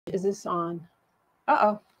Is this on?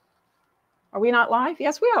 Uh-oh. Are we not live?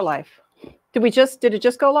 Yes, we are live. Did it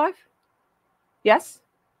just go live? Yes?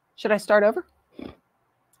 Should I start over?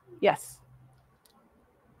 Yes.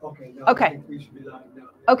 Okay. No, okay. I think we should be live now.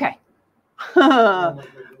 Okay.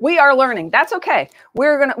 We are learning. That's okay.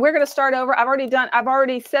 We're gonna start over. I've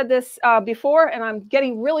already said this before, and I'm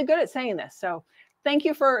getting really good at saying this. So thank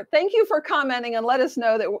you for commenting and let us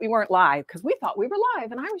know that we weren't live, because we thought we were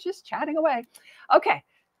live and I was just chatting away. Okay.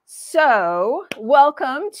 So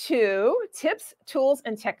welcome to Tips, Tools,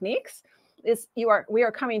 and Techniques. We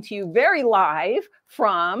are coming to you very live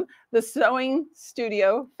from the Sewing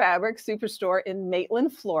Studio Fabric Superstore in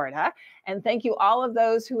Maitland, Florida. And thank you all of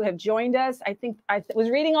those who have joined us. I was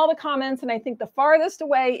reading all the comments, and I think the farthest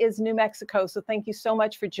away is New Mexico. So thank you so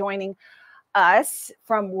much for joining us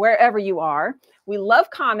from wherever you are. We love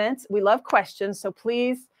comments. We love questions. So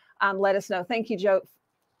please let us know. Thank you,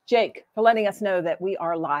 Jake, for letting us know that we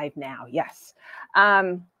are live now. Yes.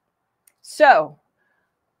 So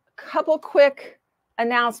couple quick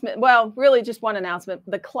announcement. Well, really just one announcement.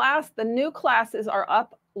 The new classes are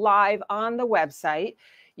up live on the website.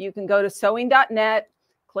 You can go to sewing.net,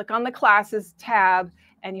 click on the classes tab,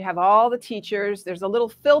 and you have all the teachers. There's a little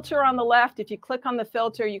filter on the left. If you click on the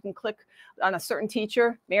filter, you can click on a certain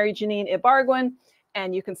teacher, Mary-Jeanine Ibargüen,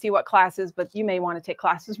 and you can see what classes, but you may want to take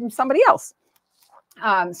classes from somebody else.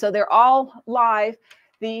 So they're all live.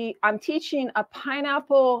 I'm teaching a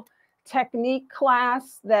pineapple technique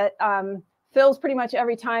class that fills pretty much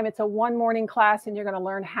every time. It's a one morning class, and you're going to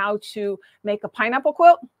learn how to make a pineapple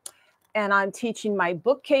quilt. And I'm teaching my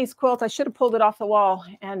bookcase quilt. I should have pulled it off the wall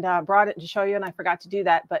and brought it to show you, and I forgot to do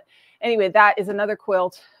that. But anyway, that is another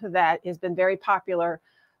quilt that has been very popular,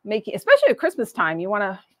 especially at Christmas time.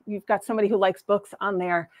 You've got somebody who likes books on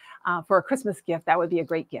there for a Christmas gift. That would be a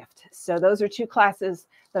great gift. So those are two classes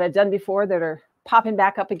that I've done before that are popping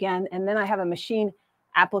back up again. And then I have a machine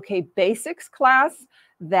applique basics class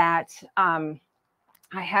that I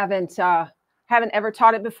haven't ever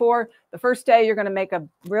taught it before. The first day you're going to make a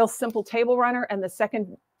real simple table runner, and the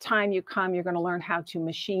second time you come, you're going to learn how to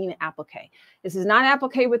machine applique. This is not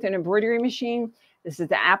applique with an embroidery machine. This is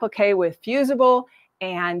the applique with fusible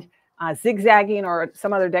and zigzagging or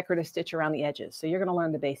some other decorative stitch around the edges. So you're going to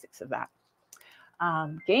learn the basics of that.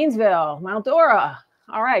 Gainesville, Mount Dora.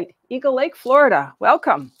 All right, Eagle Lake, Florida.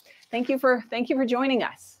 Welcome. Thank you for joining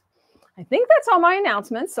us. I think that's all my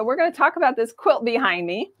announcements. So we're going to talk about this quilt behind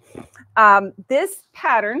me. This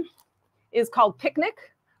pattern is called Picnic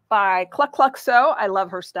by Cluck Cluck Sew. I love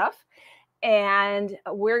her stuff. And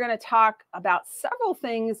we're going to talk about several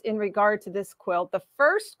things in regard to this quilt. The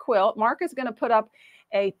first quilt, Mark is going to put up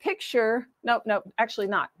a picture. No, actually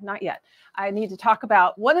not yet. I need to talk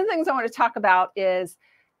about, one of the things I want to talk about is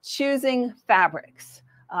choosing fabrics.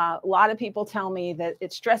 A lot of people tell me that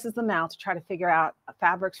it stresses them out to try to figure out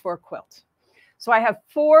fabrics for a quilt. So I have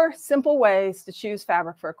 4 simple ways to choose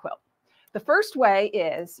fabric for a quilt. The first way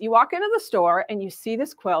is you walk into the store and you see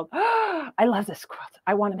this quilt. Oh, I love this quilt.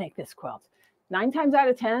 I want to make this quilt. 9 times out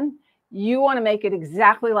of 10, you want to make it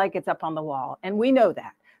exactly like it's up on the wall. And we know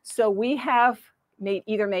that. So we have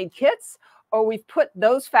either made kits, or we've put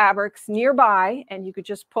those fabrics nearby, and you could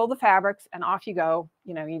just pull the fabrics and off you go.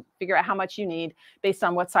 You know, you figure out how much you need based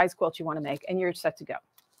on what size quilt you want to make, and you're set to go.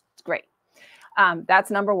 It's great.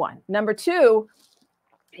 That's number 1. Number 2,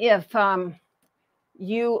 if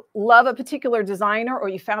you love a particular designer or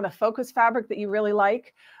you found a focus fabric that you really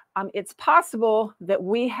like, it's possible that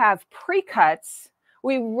we have pre-cuts.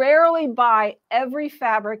 We rarely buy every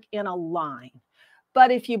fabric in a line. But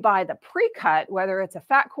if you buy the pre-cut, whether it's a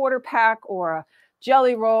fat quarter pack or a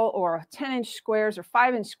jelly roll or 10-inch squares or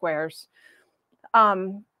 5-inch squares,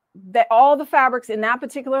 that all the fabrics in that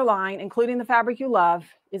particular line, including the fabric you love,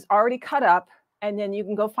 is already cut up, and then you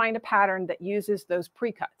can go find a pattern that uses those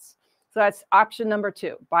pre-cuts. So that's option number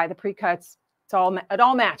 2. Buy the pre-cuts. It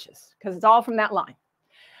all matches because it's all from that line.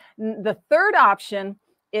 The third option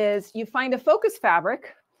is you find a focus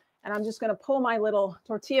fabric. And I'm just going to pull my little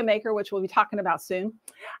tortilla maker, which we'll be talking about soon.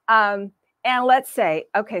 And let's say,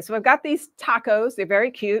 okay, so I've got these tacos. They're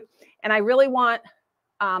very cute. And I really want,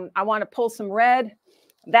 I want to pull some red,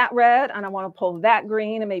 and I want to pull that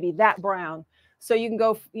green and maybe that brown. So you can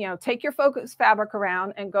go, take your focus fabric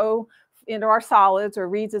around and go into our solids or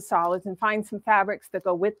Reed's of solids and find some fabrics that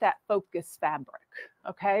go with that focus fabric.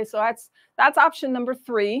 Okay, so that's option number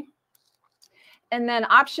 3. And then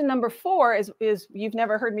option number 4 is you've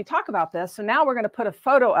never heard me talk about this. So now we're going to put a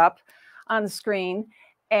photo up on the screen,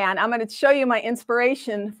 and I'm going to show you my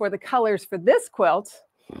inspiration for the colors for this quilt.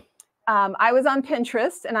 I was on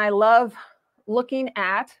Pinterest, and I love looking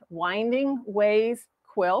at winding ways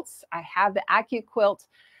quilts. I have the AccuQuilt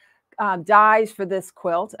dies for this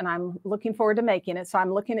quilt, and I'm looking forward to making it. So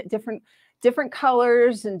I'm looking at different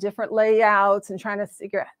colors and different layouts and trying to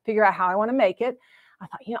figure out how I want to make it. I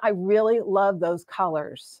thought, you know, I really love those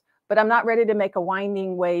colors, but I'm not ready to make a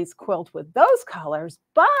winding ways quilt with those colors,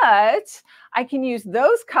 but I can use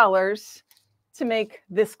those colors to make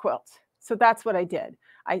this quilt. So that's what I did.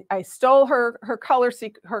 I stole her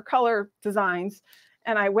color designs,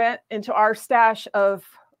 and I went into our stash of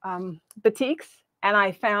batiks, and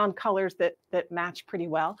I found colors that match pretty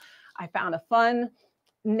well. I found a fun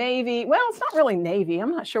navy. Well, it's not really navy.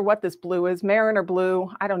 I'm not sure what this blue is, mariner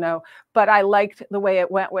blue. I don't know, but I liked the way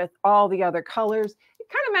it went with all the other colors. It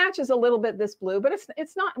kind of matches a little bit this blue, but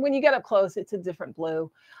it's not, when you get up close, it's a different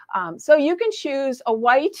blue. So you can choose a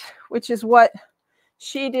white, which is what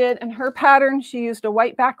she did in her pattern. She used a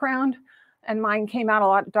white background, and mine came out a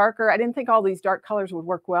lot darker. I didn't think all these dark colors would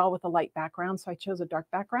work well with a light background, so I chose a dark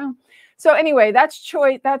background. So anyway,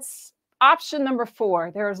 that's option number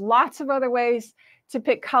 4. There's lots of other ways to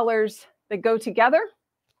pick colors that go together.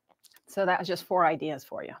 So that was just 4 ideas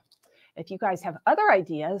for you. If you guys have other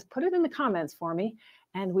ideas, put it in the comments for me,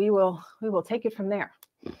 and we will take it from there.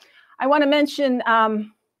 I want to mention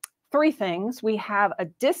 3 things. We have a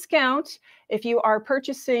discount if you are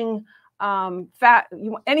purchasing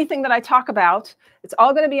anything that I talk about. It's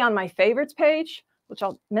all going to be on my favorites page, which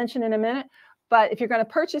I'll mention in a minute. But if you're going to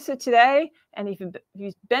purchase it today, and if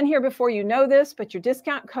you've been here before, you know this, but your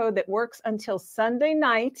discount code that works until Sunday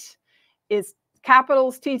night is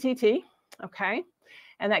capitals TTT, okay?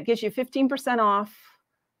 And that gives you 15% off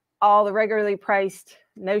all the regularly priced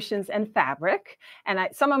notions and fabric. And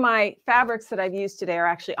some of my fabrics that I've used today are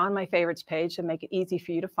actually on my favorites page to make it easy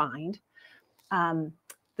for you to find.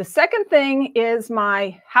 The second thing is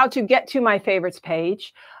my how to get to my favorites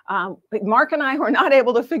page. Mark and I were not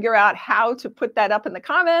able to figure out how to put that up in the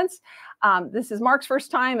comments. This is Mark's first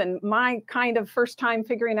time and my kind of first time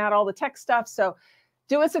figuring out all the tech stuff. So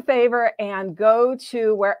do us a favor and go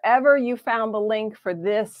to wherever you found the link for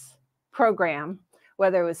this program,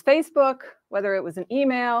 whether it was Facebook, whether it was an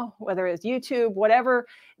email, whether it was YouTube, whatever,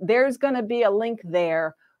 there's going to be a link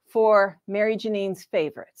there for Mary-Jeanine's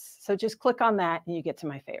favorites. So just click on that and you get to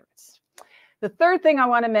my favorites. The third thing I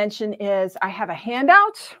want to mention is I have a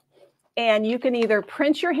handout, and you can either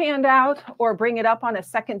print your handout or bring it up on a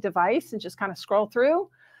second device and just kind of scroll through.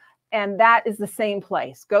 And that is the same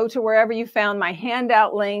place. Go to wherever you found my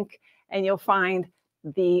handout link and you'll find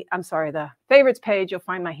the favorites page. You'll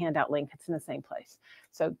find my handout link. It's in the same place.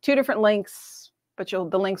 So 2 different links, but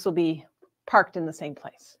the links will be parked in the same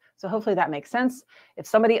place. So hopefully that makes sense. If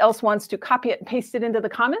somebody else wants to copy it and paste it into the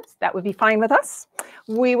comments, that would be fine with us.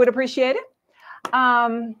 We would appreciate it.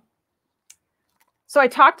 So I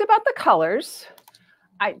talked about the colors.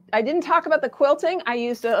 I didn't talk about the quilting. I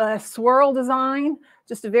used a swirl design,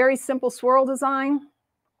 just a very simple swirl design.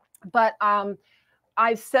 But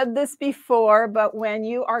I've said this before, but when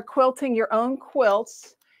you are quilting your own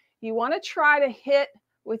quilts, you want to try to hit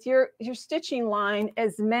with your stitching line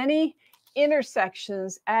as many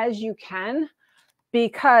intersections as you can,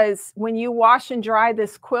 because when you wash and dry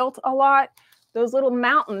this quilt a lot, those little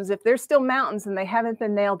mountains, if they're still mountains and they haven't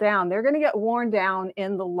been nailed down, they're going to get worn down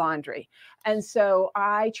in the laundry. And so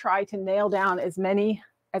I try to nail down as many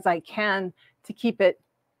as I can to keep it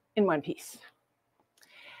in one piece.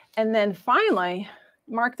 And then finally,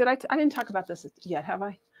 Mark, I didn't talk about this yet, have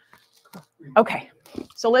I? Okay,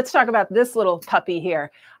 so let's talk about this little puppy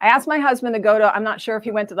here. I asked my husband to go to, I'm not sure if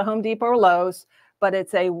he went to the Home Depot or Lowe's, but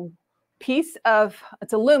it's a piece of,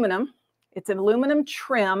 it's aluminum. It's an aluminum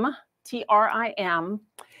trim, T-R-I-M,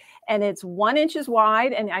 and it's 1 inch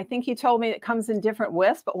wide. And I think he told me it comes in different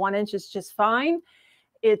widths, but 1 inch is just fine.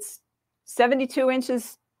 It's 72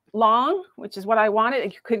 inches long, which is what I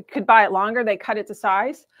wanted. You could buy it longer. They cut it to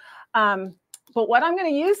size. But what I'm going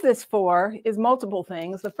to use this for is multiple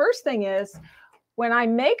things. The first thing is when I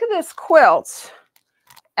make this quilt,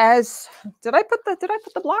 did I put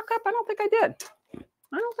the block up? I don't think I did.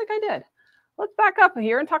 I don't think I did. Let's back up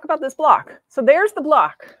here and talk about this block. So there's the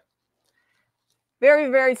block. Very,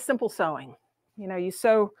 very simple sewing. You know, you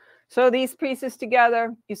sew these pieces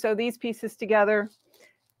together, you sew these pieces together,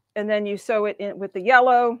 and then you sew it in with the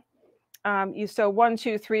yellow. You sew 1,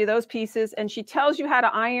 2, 3 of those pieces, and she tells you how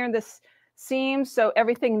to iron this seam so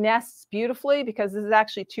everything nests beautifully, because this is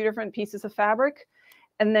actually 2 different pieces of fabric.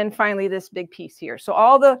 And then finally this big piece here. So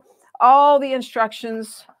all the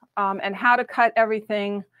instructions and how to cut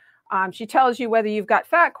everything. She tells you whether you've got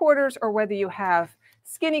fat quarters or whether you have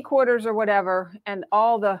skinny quarters or whatever, and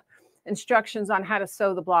all the instructions on how to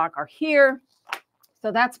sew the block are here.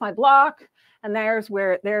 So that's my block, and there's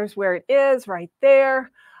where it is right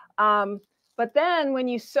there. But then when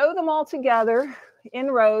you sew them all together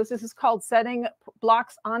in rows, this is called setting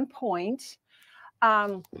blocks on point.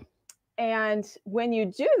 And when you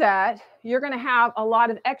do that, you're going to have a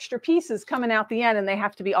lot of extra pieces coming out the end, and they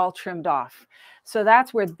have to be all trimmed off. So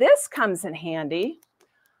that's where this comes in handy.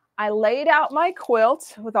 I laid out my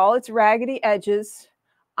quilt with all its raggedy edges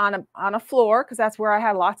on a floor, because that's where I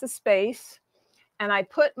had lots of space. And I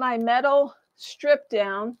put my metal strip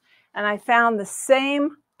down, and I found the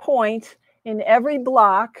same point in every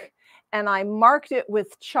block, and I marked it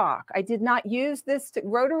with chalk. I did not use this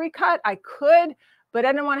rotary cut. I could, but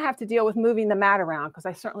I didn't want to have to deal with moving the mat around, because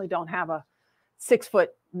I certainly don't have a 6-foot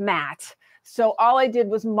mat. So all I did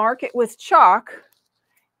was mark it with chalk,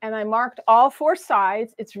 and I marked all 4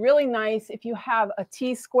 sides. It's really nice if you have a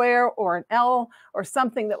T-square or an L or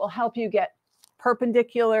something that will help you get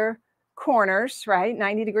perpendicular corners, right?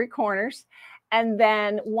 90-degree corners. And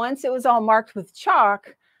then once it was all marked with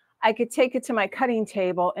chalk, I could take it to my cutting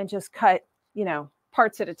table and just cut, you know,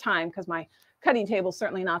 parts at a time, because my cutting table is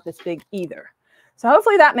certainly not this big either. So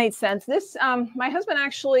hopefully that made sense. This, my husband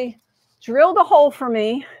actually drilled a hole for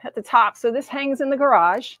me at the top, so this hangs in the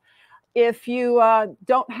garage. If you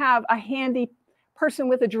don't have a handy person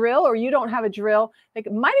with a drill, or you don't have a drill, they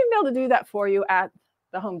might even be able to do that for you at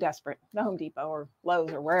the Home Depot or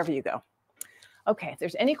Lowe's or wherever you go. Okay, if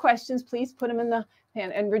there's any questions, please put them in the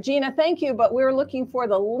hand. And Regina, thank you, but we're looking for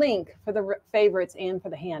the link for the favorites and for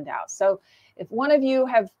the handout. So if one of you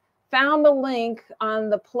have found the link on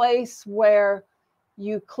the place where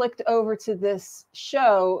you clicked over to this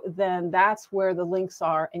show, then that's where the links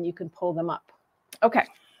are, and you can pull them up. Okay.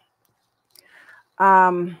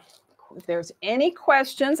 If there's any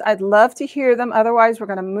questions, I'd love to hear them. Otherwise, we're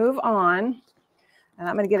going to move on, and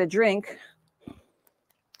I'm going to get a drink.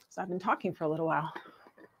 So I've been talking for a little while.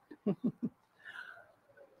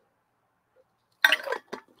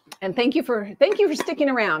 And thank you for sticking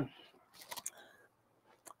around.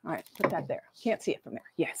 All right, put that there. Can't see it from there.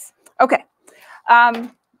 Yes. Okay.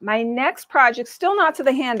 My next project, still not to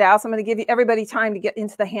the handouts. I'm going to give you everybody time to get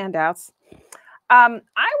into the handouts. I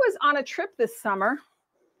was on a trip this summer,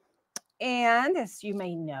 and as you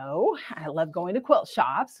may know, I love going to quilt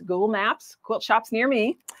shops, Google Maps, quilt shops near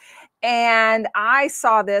me. And I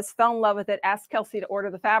saw this, fell in love with it, asked Kelsey to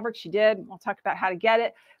order the fabric. She did. We'll talk about how to get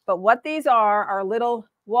it. But what these are little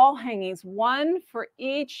wall hangings, one for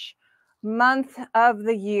each month of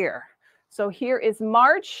the year. So here is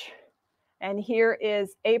March, and here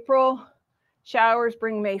is April. Showers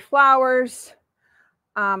bring May flowers.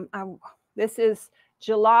 This is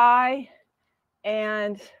July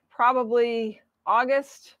and probably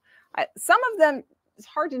August. Some of them, it's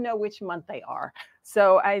hard to know which month they are.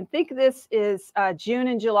 So I think this is June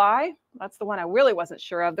and July. That's the one I really wasn't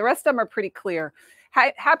sure of. The rest of them are pretty clear.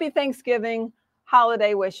 Happy Thanksgiving,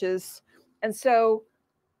 holiday wishes. And so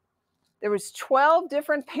there was 12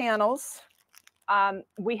 different panels.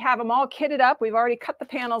 We have them all kitted up. We've already cut the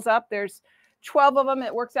panels up. There's 12 of them.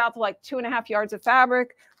 It works out to like 2.5 yards of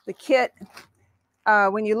fabric. The kit,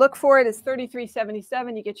 when you look for it, is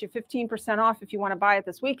 $33.77. You get your 15% off if you want to buy it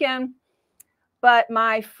this weekend. But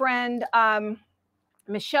my friend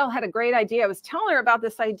Michelle had a great idea. I was telling her about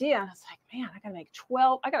this idea. I was like, man, I got to make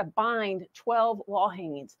 12. I got to bind 12 wall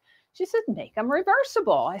hangings. She said, make them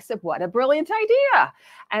reversible. I said, what a brilliant idea.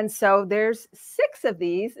 And so there's 6 of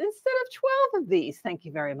these instead of 12 of these. Thank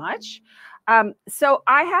you very much. So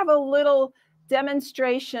I have a little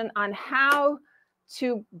demonstration on how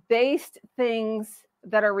to baste things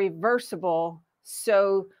that are reversible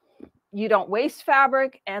so you don't waste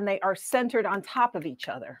fabric and they are centered on top of each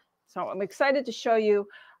other. So I'm excited to show you.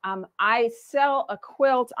 I sell a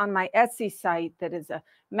quilt on my Etsy site that is a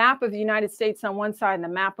map of the United States on one side and a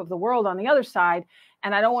map of the world on the other side.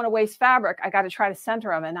 And I don't want to waste fabric. I got to try to center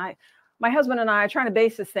them. And my husband and I are trying to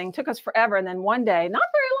base this thing. It took us forever. And then one day, not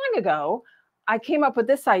very long ago, I came up with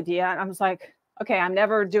this idea. And I was like, okay, I'm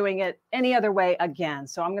never doing it any other way again.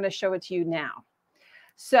 So I'm going to show it to you now.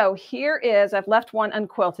 So here is, I've left one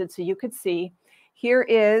unquilted so you could see. Here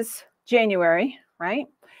is January, right?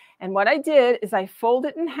 And what I did is I folded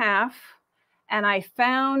it in half, and I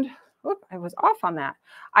found, whoop, I was off on that.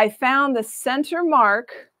 I found the center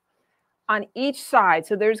mark on each side.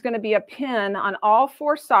 So there's going to be a pin on all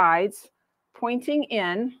 4 sides pointing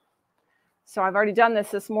in. So I've already done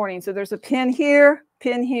this morning. So there's a pin here,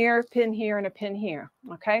 pin here, pin here, and a pin here.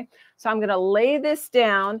 Okay. So I'm going to lay this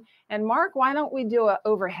down. And Mark, why don't we do an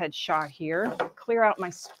overhead shot here? Clear out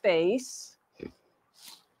my space.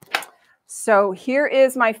 So here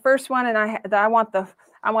is my first one, and I want the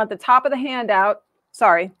top of the handout,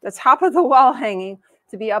 sorry, the top of the wall hanging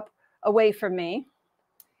to be up away from me.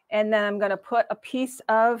 And then I'm going to put a piece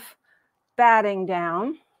of batting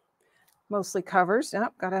down, mostly covers.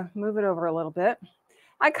 Yep, gotta move it over a little bit.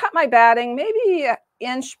 I cut my batting maybe an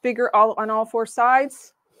inch bigger on all four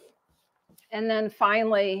sides. And then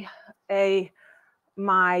finally, that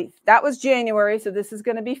was January, so this is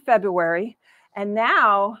gonna be February. And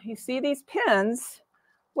now you see these pins.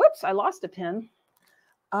 Whoops, I lost a pin.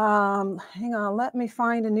 Hang on, let me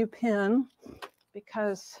find a new pin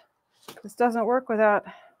because this doesn't work without,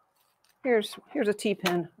 here's a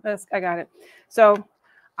T-pin. I got it. So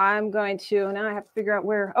I'm going to, now I have to figure out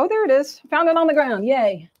where, oh, there it is. Found it on the ground,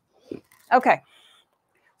 yay. Okay,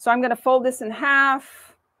 so I'm gonna fold this in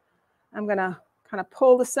half. I'm gonna kind of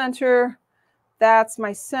pull the center. That's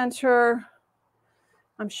my center.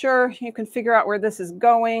 I'm sure you can figure out where this is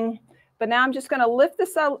going, but now I'm just gonna lift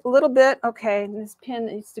this out a little bit. Okay, and this pin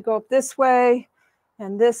needs to go up this way,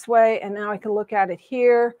 and now I can look at it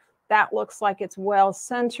here. That looks like it's well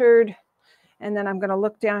centered. And then I'm gonna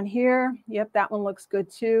look down here. Yep, that one looks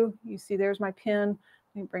good too. You see there's my pin.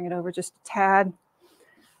 Let me bring it over just a tad.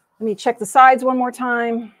 Let me check the sides one more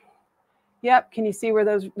time. Yep, can you see where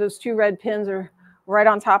those two red pins are right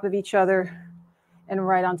on top of each other and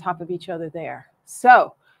right on top of each other there.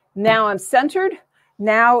 So now I'm centered.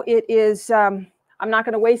 Now it is, I'm not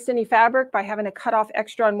gonna waste any fabric by having to cut off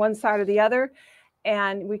extra on one side or the other.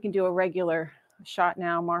 And we can do a regular shot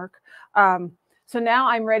now, Mark. So now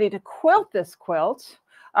I'm ready to quilt this quilt.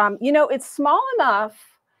 You know, it's small enough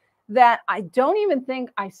that I don't even think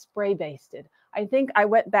I spray basted. I think I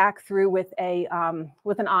went back through with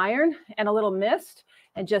an iron and a little mist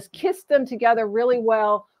and just kissed them together really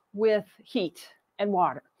well with heat and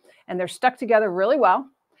water. And they're stuck together really well.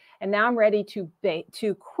 And now I'm ready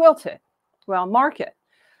to quilt it, well, mark it.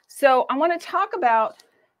 So I want to talk about,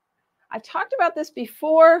 I've talked about this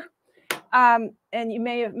before, and you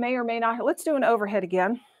may or may not. Let's do an overhead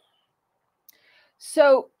again.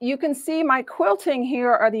 So you can see my quilting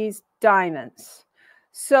here are these diamonds.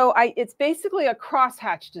 So it's basically a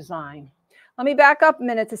crosshatch design. Let me back up a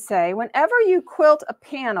minute to say, whenever you quilt a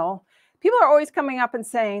panel, people are always coming up and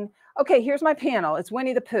saying, okay, here's my panel. It's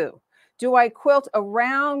Winnie the Pooh. Do I quilt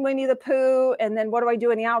around Winnie the Pooh? And then what do I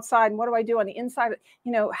do on the outside? And what do I do on the inside?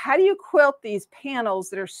 You know, how do you quilt these panels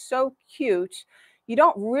that are so cute? You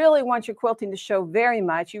don't really want your quilting to show very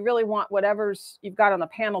much. You really want whatever's you've got on the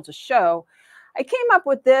panel to show. I came up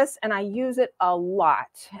with this and I use it a lot.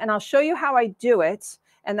 And I'll show you how I do it.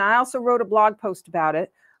 And I also wrote a blog post about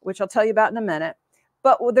it, which I'll tell you about in a minute.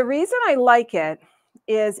 But the reason I like it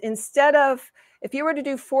is instead of, if you were to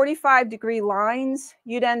do 45-degree lines,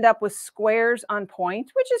 you'd end up with squares on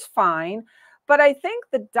point, which is fine. But I think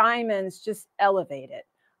the diamonds just elevate it.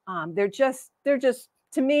 They're just,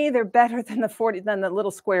 to me, they're better than the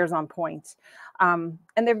little squares on point. And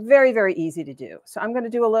they're very, very easy to do. So I'm going to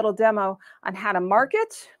do a little demo on how to mark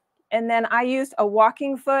it. And then I used a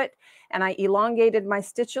walking foot and I elongated my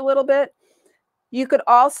stitch a little bit. You could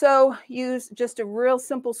also use just a real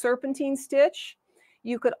simple serpentine stitch.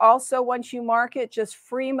 You could also, once you mark it, just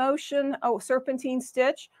free motion, serpentine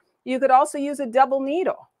stitch. You could also use a double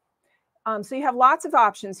needle. So you have lots of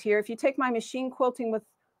options here. If you take my machine quilting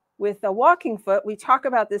with a walking foot, we talk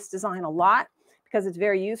about this design a lot because it's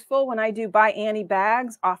very useful. When I do buy Annie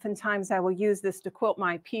bags, oftentimes I will use this to quilt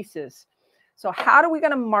my pieces. So how are we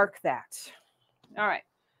going to mark that? All right.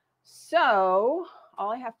 So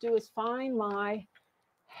all I have to do is find my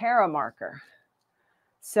Hera marker.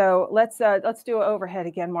 So let's do an overhead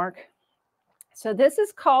again, Mark. So this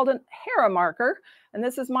is called a Hera marker, and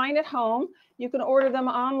this is mine at home. You can order them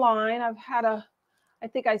online. I've had I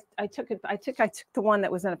think I took the one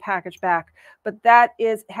that was in a package back, but that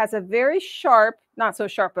has a very sharp, not so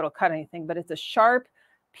sharp it'll cut anything, but it's a sharp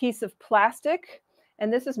piece of plastic,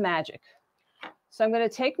 and this is magic. So I'm going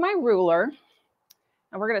to take my ruler,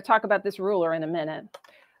 and we're going to talk about this ruler in a minute,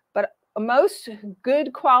 but most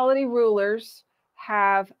good quality rulers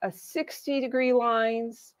have a 60-degree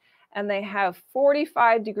lines, and they have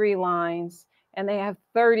 45-degree lines, and they have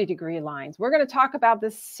 30-degree lines. We're going to talk about the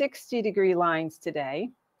 60-degree lines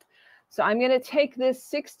today. So I'm going to take this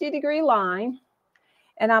 60-degree line,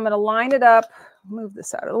 and I'm going to line it up. Move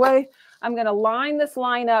this out of the way. I'm going to line this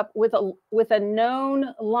line up with a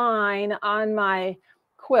known line on my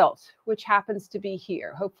quilt, which happens to be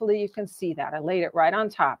here. Hopefully you can see that. I laid it right on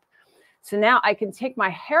top. So now I can take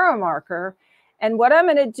my Hera marker, and what I'm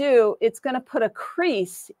going to do, it's going to put a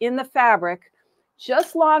crease in the fabric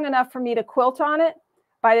just long enough for me to quilt on it.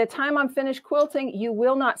 By the time I'm finished quilting, you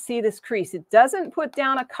will not see this crease. It doesn't put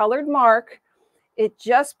down a colored mark. It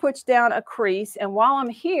just puts down a crease. And while I'm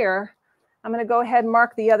here, I'm going to go ahead and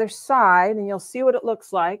mark the other side, and you'll see what it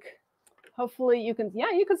looks like. Hopefully you can, yeah,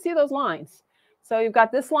 you can see those lines. So you've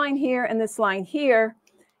got this line here and this line here.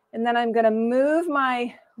 And then I'm going to move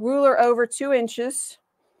my ruler over 2 inches.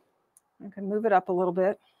 I can move it up a little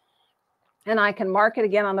bit. And I can mark it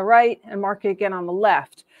again on the right and mark it again on the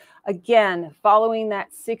left. Again, following that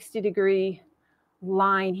 60-degree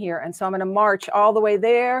line here. And so I'm going to march all the way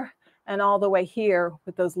there and all the way here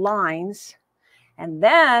with those lines. And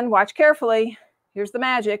then, watch carefully, here's the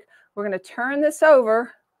magic. We're going to turn this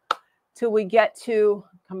over till we get to,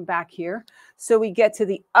 come back here, so we get to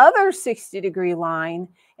the other 60-degree line,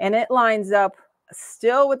 and it lines up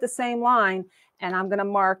still with the same line, and I'm going to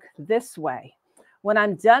mark this way. When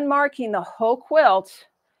I'm done marking the whole quilt,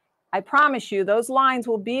 I promise you those lines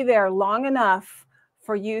will be there long enough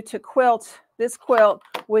for you to quilt this quilt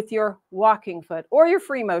with your walking foot or your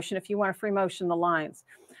free motion if you want to free motion the lines.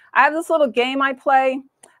 I have this little game I play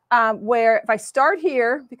where if I start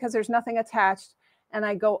here, because there's nothing attached, and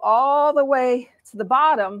I go all the way to the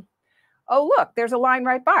bottom, oh, look, there's a line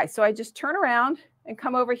right by. So I just turn around and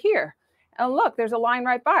come over here. And look, there's a line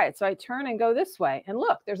right by it. So I turn and go this way. And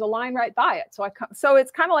look, there's a line right by it. So so it's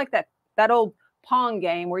kind of like that old Pong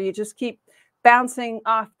game where you just keep bouncing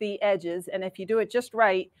off the edges. And if you do it just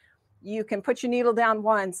right, you can put your needle down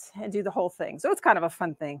once and do the whole thing. So it's kind of a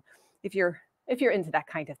fun thing if you're into that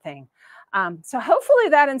kind of thing. So hopefully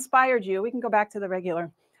that inspired you. We can go back to the regular.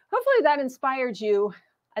 Hopefully that inspired you.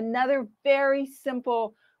 Another very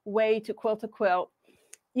simple way to quilt a quilt.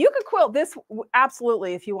 You could quilt this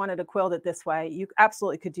absolutely if you wanted to quilt it this way. You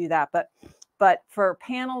absolutely could do that. But for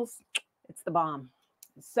panels, it's the bomb.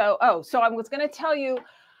 So I was going to tell you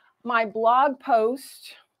my blog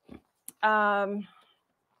post. And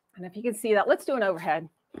if you can see that, let's do an overhead.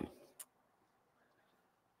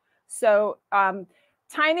 So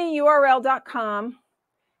tinyurl.com,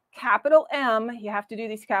 capital M, you have to do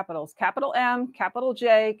these capitals, capital M, capital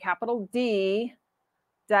J, capital D,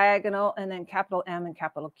 diagonal, and then capital M and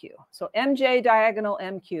capital Q. So MJ diagonal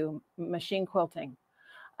MQ, machine quilting.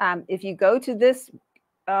 If you go to this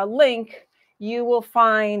link, you will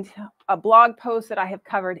find a blog post that I have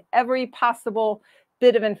covered every possible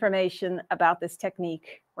bit of information about this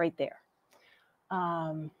technique right there.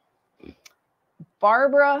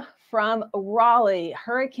 Barbara from Raleigh,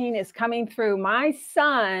 hurricane is coming through. My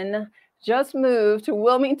son just moved to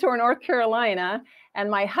Wilmington, North Carolina, and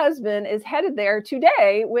my husband is headed there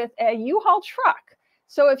today with a U-Haul truck.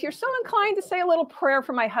 So if you're so inclined to say a little prayer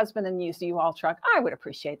for my husband and use the U-Haul truck, I would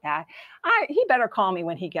appreciate that. He better call me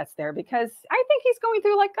when he gets there because I think he's going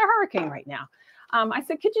through like a hurricane right now. I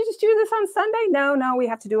said, could you just do this on Sunday? No, we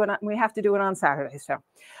have to do it. We have to do it on Saturday. So,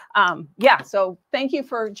 yeah. So thank you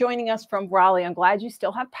for joining us from Raleigh. I'm glad you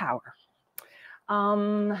still have power.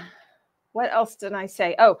 What else did I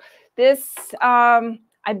say? Oh, this.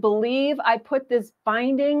 I believe I put this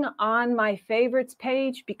binding on my favorites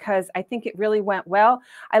page because I think it really went well.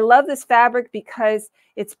 I love this fabric because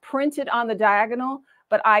it's printed on the diagonal,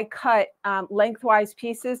 but I cut lengthwise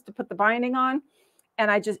pieces to put the binding on. And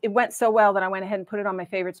it went so well that I went ahead and put it on my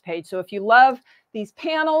favorites page. So if you love these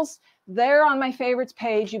panels, they're on my favorites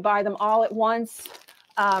page. You buy them all at once.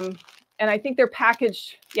 And I think they're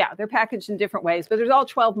packaged. Yeah, they're packaged in different ways, but there's all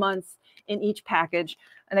 12 months in each package.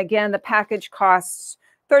 And again, the package costs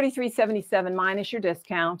 $33.77 minus your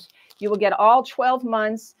discount. You will get all 12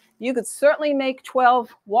 months. You could certainly make 12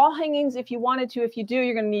 wall hangings if you wanted to. If you do,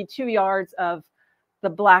 you're going to need 2 yards of the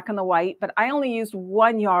black and the white, but I only used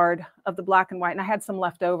 1 yard of the black and white, and I had some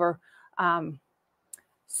left over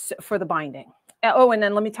for the binding. Oh, and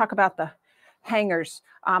then let me talk about the hangers.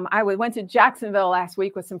 I went to Jacksonville last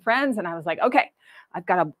week with some friends, and I was like, okay, I've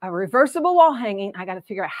got a reversible wall hanging. I got to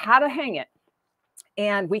figure out how to hang it.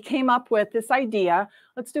 And we came up with this idea.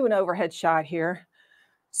 Let's do an overhead shot here.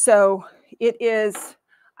 So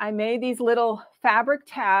I made these little fabric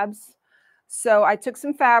tabs. So I took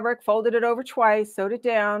some fabric, folded it over twice, sewed it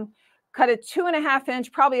down, cut it 2.5 inches.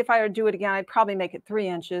 Probably if I were to do it again, I'd probably make it 3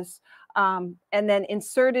 inches. And then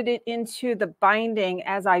inserted it into the binding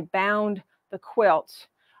as I bound the quilt.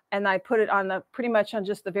 And I put it on pretty much on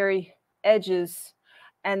just the very edges.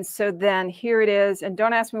 And so then here it is. And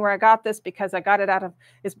don't ask me where I got this because I got it out of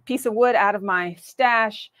this piece of wood out of my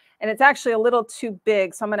stash. And it's actually a little too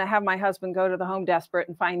big. So I'm going to have my husband go to the Home Desperate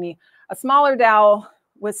and find me a smaller dowel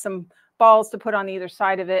with some balls to put on either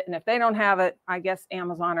side of it. And if they don't have it, I guess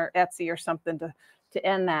Amazon or Etsy or something to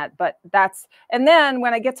end that. But and then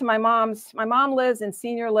when I get to my mom lives in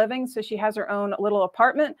senior living. So she has her own little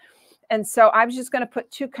apartment. And so I was just going to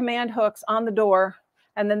put 2 command hooks on the door.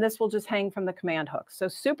 And then this will just hang from the command hook. So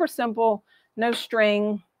super simple, no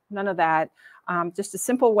string, none of that. Just a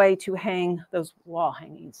simple way to hang those wall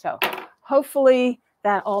hangings. So hopefully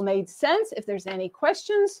that all made sense. If there's any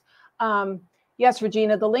questions, Yes,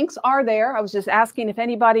 Regina, the links are there. I was just asking if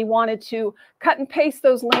anybody wanted to cut and paste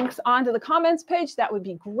those links onto the comments page. That would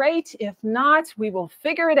be great. If not, we will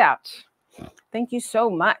figure it out. Thank you so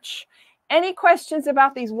much. Any questions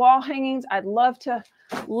about these wall hangings? I'd love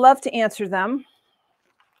to answer them.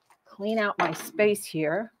 Clean out my space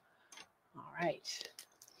here. All right.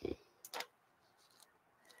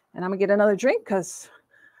 And I'm gonna get another drink because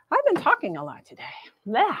I've been talking a lot today.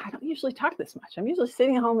 Yeah, I don't usually talk this much. I'm usually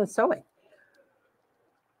sitting at home and sewing.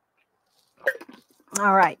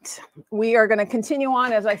 All right, we are going to continue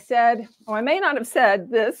on, as I said, or I may not have said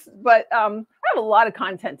this, but I have a lot of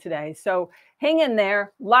content today. So hang in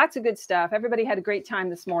there. Lots of good stuff. Everybody had a great time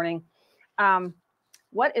this morning.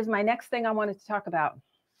 What is my next thing I wanted to talk about?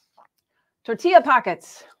 Tortilla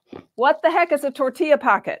pockets. What the heck is a tortilla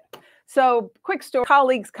pocket? So quick story,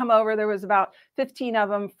 colleagues come over. There was about 15 of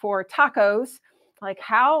them for tacos. Like,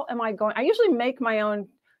 how am I going? I usually make my own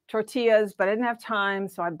tortillas, but I didn't have time.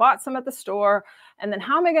 So I bought some at the store. And then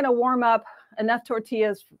how am I going to warm up enough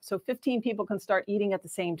tortillas so 15 people can start eating at the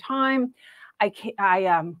same time?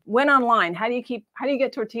 I went online. How do you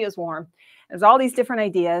get tortillas warm? There's all these different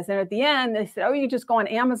ideas. And at the end, they said, oh, you just go on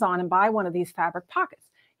Amazon and buy one of these fabric pockets.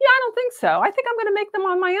 Yeah, I don't think so. I think I'm going to make them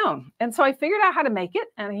on my own. And so I figured out how to make it.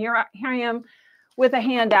 And here I am with a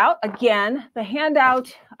handout. Again, the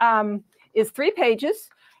handout is 3 pages.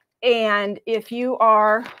 And if you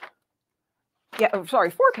are, 4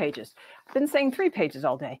 pages. I've been saying 3 pages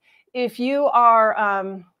all day. If you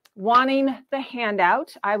are wanting the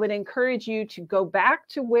handout, I would encourage you to go back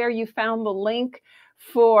to where you found the link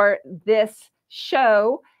for this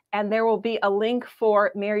show. And there will be a link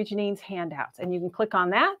for Mary-Jeanine's handouts. And you can click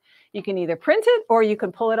on that. You can either print it or you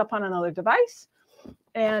can pull it up on another device.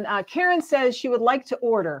 And Karen says she would like to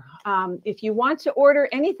order. If you want to order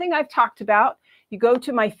anything I've talked about, you go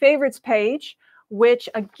to my favorites page, which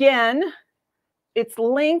again, it's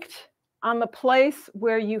linked on the place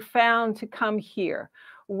where you found to come here,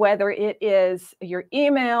 whether it is your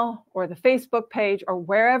email or the Facebook page or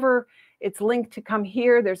wherever it's linked to come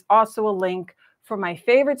here. There's also a link for my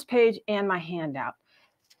favorites page and my handout.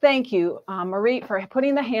 Thank you, Marie, for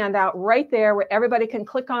putting the handout right there where everybody can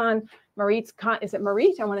click on Marit's. Is it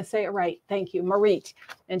Marit? I want to say it right. Thank you, Marit.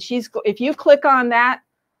 And if you click on that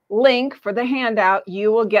link for the handout,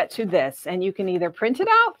 you will get to this, and you can either print it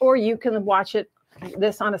out or you can watch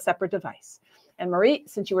this on a separate device. And Marie,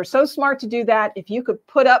 since you were so smart to do that, if you could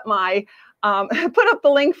put up my the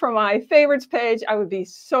link for my favorites page, I would be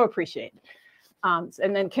so appreciated.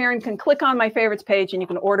 And then Karen can click on my favorites page and you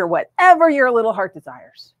can order whatever your little heart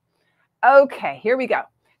desires. Okay, here we go.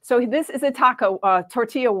 So this is a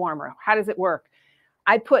tortilla warmer. How does it work?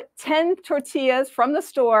 I put 10 tortillas from the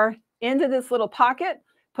store into this little pocket,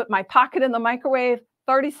 put my pocket in the microwave,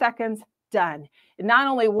 30 seconds, done. It not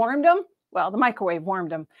only warmed them, well, the microwave warmed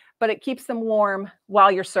them, but it keeps them warm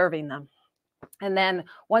while you're serving them. And then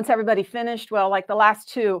once everybody finished, well, like the last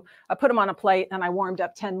 2, I put them on a plate and I warmed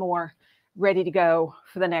up 10 more, ready to go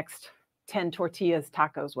for the next 10 tortillas,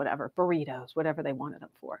 tacos, whatever, burritos, whatever they wanted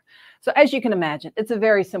them for. So as you can imagine, it's a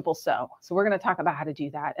very simple sew. So we're going to talk about how to do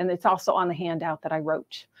that. And it's also on the handout that I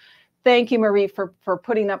wrote. Thank you, Marie, for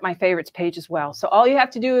putting up my favorites page as well. So all you have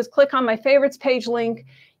to do is click on my favorites page link.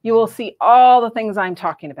 You will see all the things I'm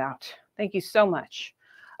talking about. Thank you so much.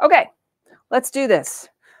 Okay, let's do this.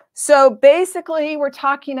 So basically, we're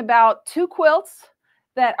talking about 2 quilts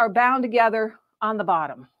that are bound together on the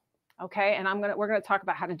bottom. Okay, and we're going to talk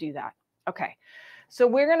about how to do that. Okay, so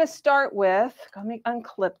we're going to start with, let me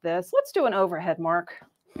unclip this. Let's do an overhead mark.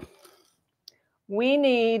 We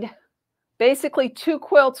need basically 2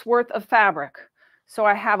 quilts worth of fabric. So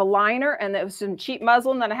I have a liner and it was some cheap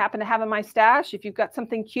muslin that I happen to have in my stash. If you've got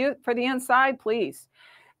something cute for the inside, please.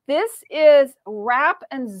 This is wrap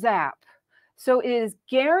and zap. So it is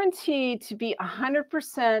guaranteed to be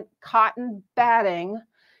 100% cotton batting.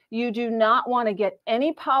 You do not want to get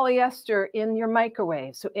any polyester in your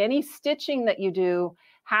microwave. So any stitching that you do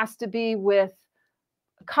has to be with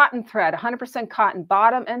cotton thread, 100% cotton,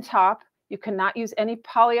 bottom and top. You cannot use any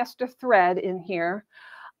polyester thread in here.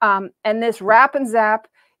 And this wrap and zap,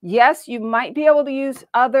 yes, you might be able to use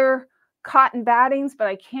other cotton battings, but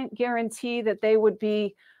I can't guarantee that they would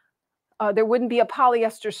be, there wouldn't be a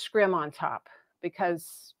polyester scrim on top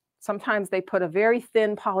because sometimes they put a very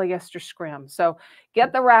thin polyester scrim. So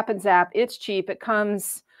get the wrap and zap. It's cheap. It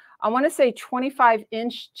comes, I want to say 25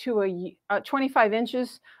 inches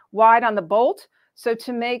wide on the bolt. So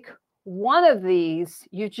to make one of these,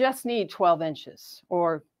 you just need 12 inches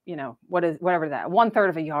or, you know, whatever that, 1/3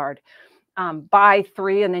 of a yard by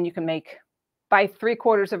 3. And then you can make by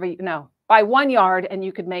 3/4 of a, no, by 1 yard and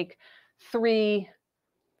you could make 3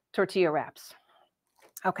 tortilla wraps.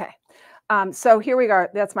 Okay. So here we go.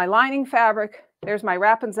 That's my lining fabric. There's my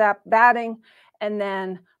wrap and zap batting. And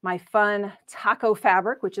then my fun taco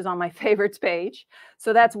fabric, which is on my favorites page.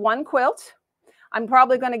 So that's one quilt. I'm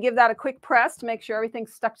probably going to give that a quick press to make sure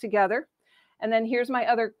everything's stuck together. And then here's my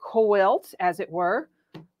other quilt, as it were.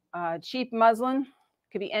 Cheap muslin,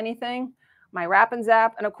 could be anything. My wrap and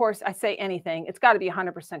zap. And of course, I say anything. It's got to be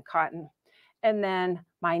 100% cotton. And then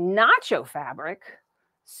my nacho fabric.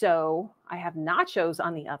 So I have nachos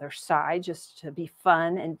on the other side just to be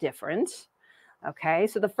fun and different. Okay,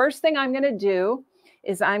 so the first thing I'm going to do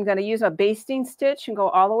is I'm going to use a basting stitch and go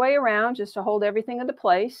all the way around just to hold everything into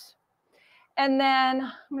place. And then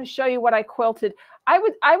I'm going to show you what I quilted. I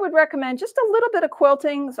would recommend just a little bit of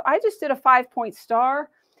quilting. So I just did a 5-point star,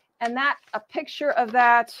 and that a picture of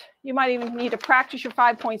that. You might even need to practice your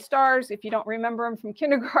 5-point stars if you don't remember them from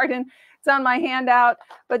kindergarten. It's on my handout,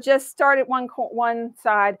 but just start at one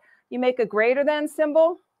side. You make a greater than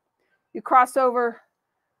symbol. You cross over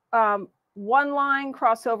one line,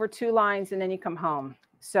 cross over 2 lines, and then you come home.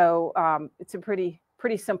 So it's a pretty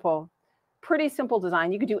simple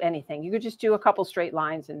design. You could do anything. You could just do a couple straight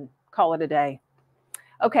lines and call it a day.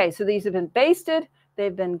 Okay, so these have been basted.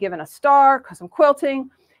 They've been given a star because I'm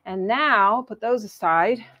quilting. And now put those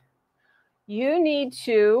aside. You need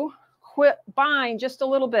to bind just a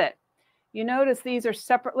little bit. You notice these are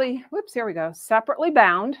separately, whoops, here we go, separately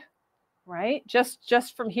bound, right?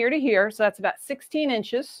 Just from here to here. So that's about 16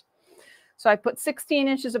 inches. So I put 16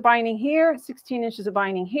 inches of binding here, 16 inches of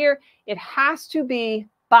binding here. It has to be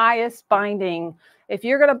bias binding. If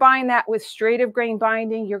you're going to bind that with straight of grain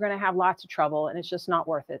binding, you're going to have lots of trouble, and it's just not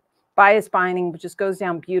worth it. Bias binding just goes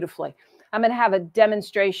down beautifully. I'm going to have a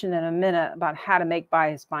demonstration in a minute about how to make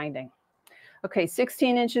bias binding. Okay,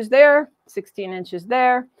 16 inches there, 16 inches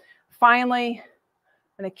there. Finally,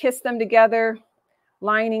 I'm going to kiss them together,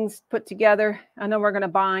 linings put together, and then we're going to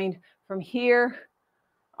bind from here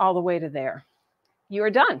all the way to there. You are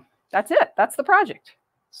done. That's it. That's the project.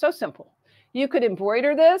 So simple. You could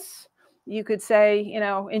embroider this. You could say, you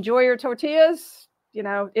know, enjoy your tortillas. You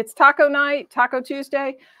know, it's taco night, Taco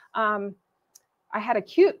Tuesday. I had a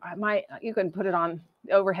cute, you can put it on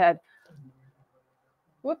the overhead.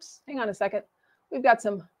 Whoops, hang on a second. We've got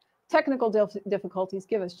some technical difficulties.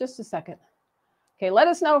 Give us just a second. Okay, let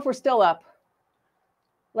us know if we're still up.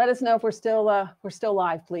 Let us know if we're still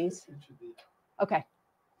live, please. Okay.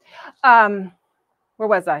 Where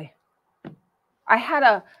was I? I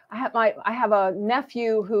have a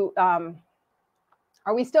nephew who, are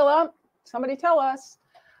we still up? Somebody tell us.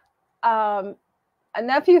 A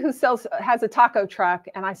nephew who has a taco truck,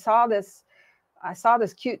 and I saw this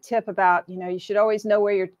cute tip about, you know, you should always know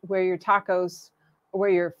where your tacos, where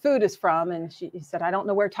your food is from. And he said, I don't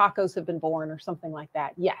know where tacos have been born or something like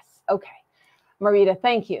that. Yes. Okay. Marita,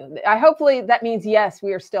 thank you. Hopefully that means yes,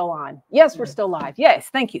 we are still on. Yes, we're still live. Yes,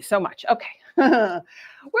 thank you so much. Okay.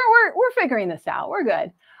 we're figuring this out. We're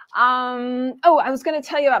good. Oh, I was going to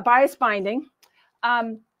tell you about bias binding.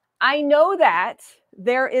 I know that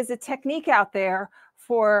there is a technique out there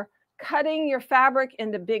for cutting your fabric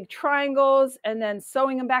into big triangles and then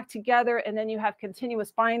sewing them back together, and then you have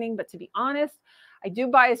continuous binding. But to be honest, I do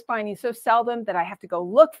bias binding so seldom that I have to go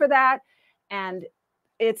look for that, and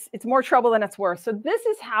it's more trouble than it's worth. So this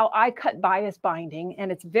is how I cut bias binding,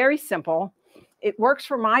 and it's very simple. It works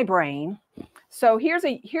for my brain. So here's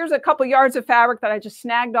a couple yards of fabric that I just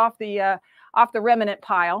snagged off the remnant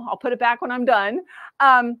pile. I'll put it back when I'm done.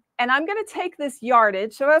 And I'm going to take this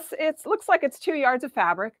yardage. So it looks like it's 2 yards of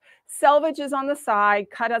fabric. Selvage is on the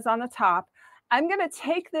side, cut is on the top. I'm going to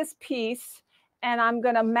take this piece and I'm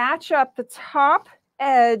going to match up the top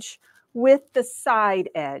edge with the side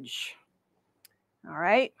edge. All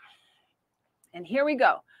right. And here we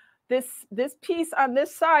go. This piece on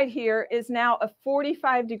this side here is now a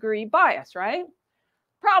 45-degree bias, right?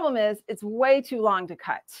 Problem is it's way too long to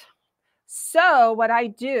cut. So what I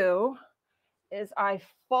do is I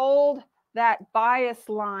fold that bias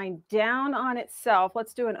line down on itself.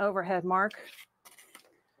 Let's do an overhead mark.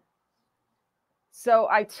 So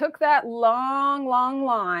I took that long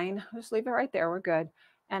line, just leave it right there, we're good.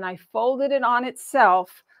 And I folded it on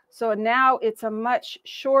itself. So now it's a much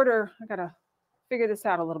shorter, I gotta figure this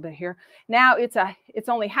out a little bit here. Now it's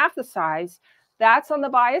only half the size. That's on the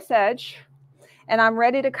bias edge. And I'm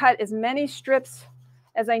ready to cut as many strips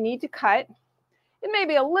as I need to cut. It may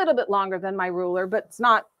be a little bit longer than my ruler, but it's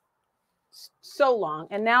not so long.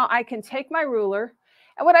 And now I can take my ruler.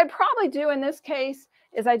 And what I'd probably do in this case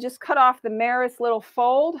is I just cut off the merest little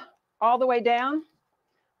fold all the way down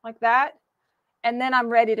like that. And then I'm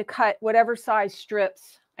ready to cut whatever size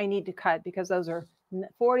strips I need to cut, because those are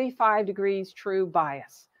 45 degrees true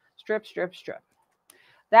bias. Strip, strip, strip.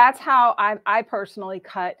 That's how I personally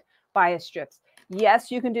cut bias strips.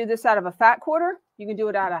 Yes, you can do this out of a fat quarter. You can do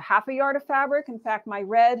it out of 1/2 yard of fabric. In fact, my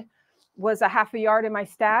red was a 1/2 yard in my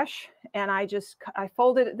stash, and I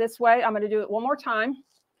folded it this way. I'm going to do it one more time.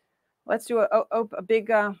 Let's do a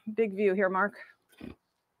big view here, Mark.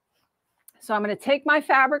 So I'm going to take my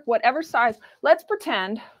fabric, whatever size. Let's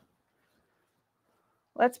pretend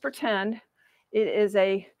it is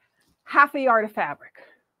a 1/2 yard of fabric.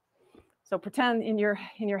 So pretend in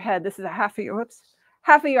your head this is a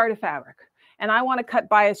 1/2 yard of fabric, and I want to cut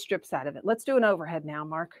bias strips out of it. Let's do an overhead now,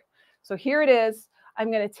 Mark. So here it is. I'm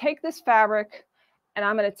going to take this fabric, and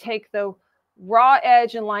I'm going to take the raw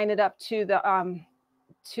edge and line it up to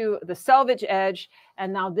the selvage edge.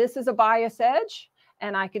 And now this is a bias edge,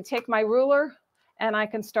 and I can take my ruler and I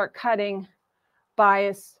can start cutting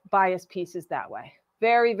bias pieces that way.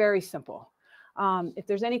 Very, very simple. If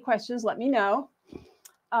there's any questions, let me know.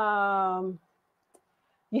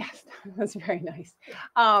 Yes, that's very nice.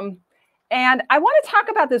 And I want to talk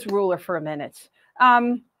about this ruler for a minute.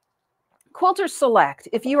 Quilter Select.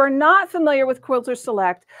 If you are not familiar with Quilter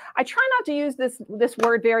Select, I try not to use this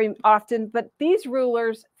word very often, but these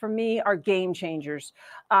rulers for me are game changers.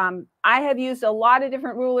 I have used a lot of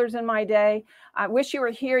different rulers in my day. I wish you were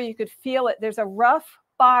here. You could feel it. There's a rough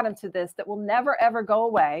bottom to this that will never, ever go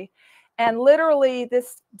away. And literally,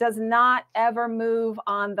 this does not ever move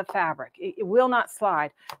on the fabric. It will not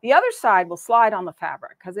slide. The other side will slide on the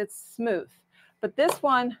fabric because it's smooth. But this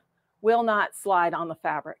one will not slide on the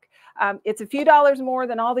fabric. It's a few dollars more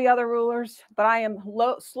than all the other rulers, but I am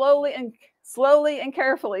slowly and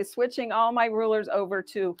carefully switching all my rulers over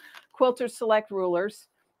to Quilter Select rulers.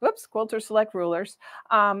 Whoops, Quilter Select rulers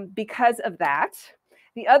because of that.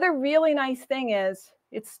 The other really nice thing is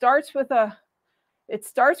it starts with a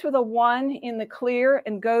 1 in the clear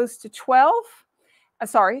and goes to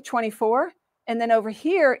 24. And then over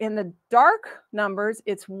here in the dark numbers,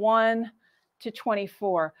 it's 1 to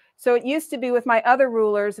 24. So it used to be with my other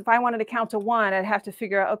rulers, if I wanted to count to 1, I'd have to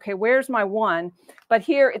figure out, okay, where's my 1? But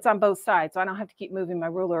here it's on both sides, so I don't have to keep moving my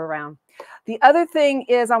ruler around. The other thing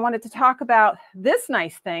is I wanted to talk about this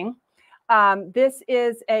nice thing. This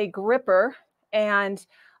is a gripper, and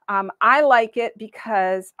I like it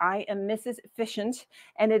because I am Mrs. Efficient,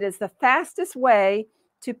 and it is the fastest way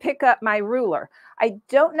to pick up my ruler. I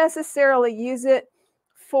don't necessarily use it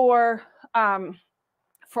for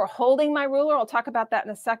holding my ruler. I'll talk about that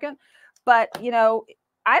in a second. But, you know,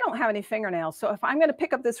 I don't have any fingernails. So if I'm going to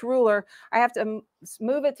pick up this ruler, I have to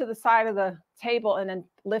move it to the side of the table and then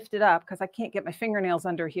lift it up because I can't get my fingernails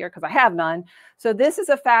under here because I have none. So this is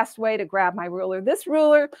a fast way to grab my ruler. This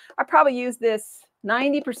ruler, I probably use this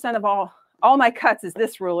 90% of all my cuts is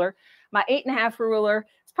this ruler. My 8.5 ruler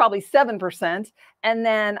is probably 7%. And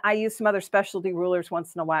then I use some other specialty rulers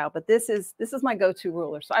once in a while, but this is my go-to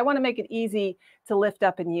ruler. So I want to make it easy to lift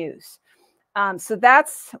up and use. So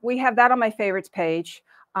we have that on my favorites page.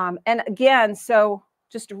 And again, so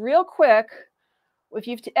just real quick, if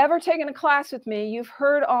you've ever taken a class with me, you've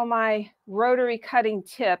heard all my rotary cutting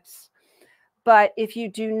tips. But if you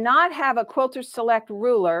do not have a Quilter Select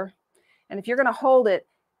ruler, and if you're going to hold it,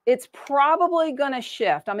 it's probably going to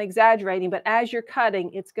shift. I'm exaggerating, but as you're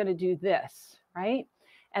cutting, it's going to do this, right?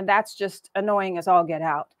 And that's just annoying as all get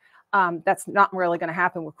out. That's not really going to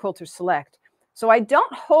happen with Quilter Select. So I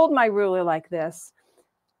don't hold my ruler like this.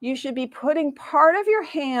 You should be putting part of your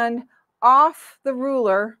hand off the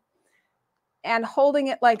ruler and holding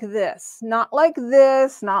it like this. Not like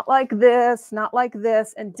this, not like this, not like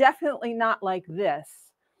this, and definitely not like this.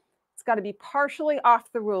 It's got to be partially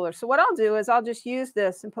off the ruler. So what I'll do is I'll just use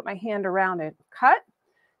this and put my hand around it. Cut,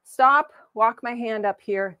 stop, walk my hand up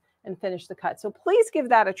here, and finish the cut. So please give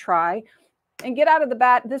that a try and get out of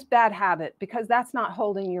this bad habit, because that's not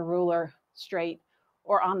holding your ruler straight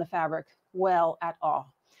or on the fabric well at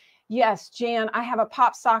all. Yes, Jan, I have a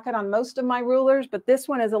pop socket on most of my rulers, but this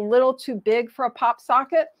one is a little too big for a pop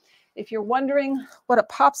socket. If you're wondering what a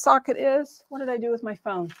pop socket is, what did I do with my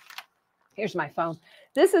phone? Here's my phone.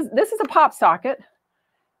 This is a pop socket,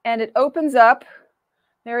 and it opens up.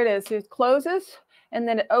 There it is. So it closes, and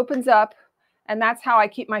then it opens up, and that's how I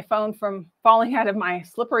keep my phone from falling out of my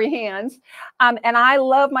slippery hands. And I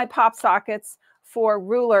love my pop sockets for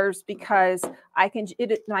rulers because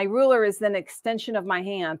my ruler is an extension of my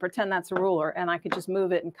hand. Pretend that's a ruler, and I could just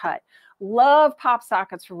move it and cut. Love pop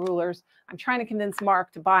sockets for rulers. I'm trying to convince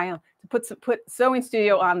Mark to buy them, to put Sewing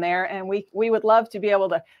Studio on there, and we would love to be able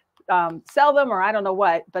to sell them, or I don't know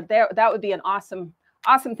what, but that would be an awesome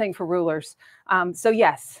thing for rulers. So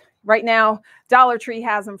yes, right now Dollar Tree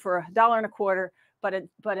has them for $1.25, but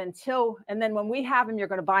and then when we have them, you're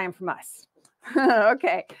going to buy them from us.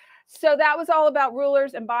 Okay. So that was all about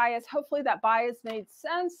rulers and bias. Hopefully that bias made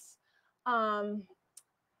sense.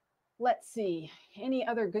 Let's see, any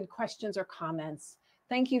other good questions or comments?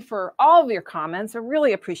 Thank you for all of your comments. I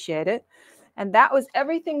really appreciate it. And that was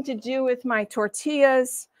everything to do with my tortilla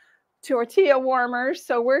warmers.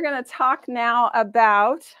 So we're going to talk now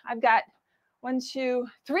about, I've got 1, 2,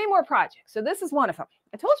 3 more projects. So this is one of them.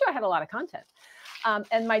 I told you I had a lot of content. And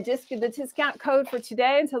the discount code for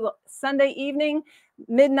today until Sunday evening,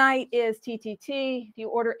 midnight, is TTT. If you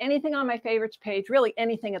order anything on my favorites page, really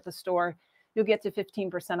anything at the store, you'll get to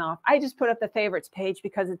 15% off. I just put up the favorites page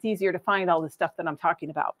because it's easier to find all the stuff that I'm talking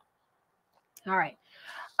about. All right.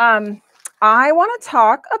 I want to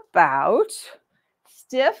talk about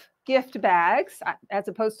stiff gift bags as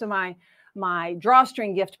opposed to my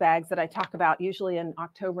drawstring gift bags that I talk about usually in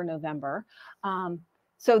October, November.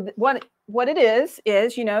 So what it is,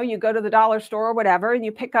 you know, you go to the dollar store or whatever, and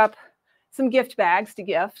you pick up some gift bags to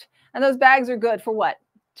gift. And those bags are good for what?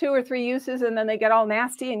 2 or 3 uses, and then they get all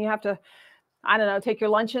nasty and you have to, I don't know, take your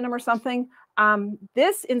lunch in them or something.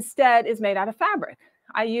 This instead is made out of fabric.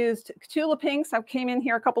 I used Tula Pinks. I came in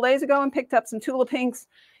here a couple days ago and picked up some Tula Pinks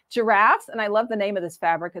giraffes. And I love the name of this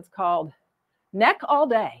fabric. It's called Neck All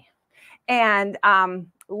Day. And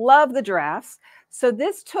love the giraffes. So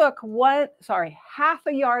this took half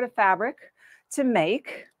a yard of fabric to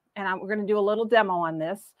make. And we're going to do a little demo on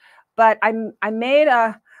this. But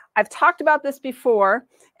I've talked about this before,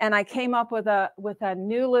 and I came up with a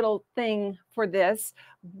new little thing for this,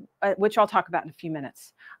 which I'll talk about in a few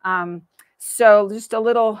minutes. So just a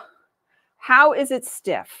little, how is it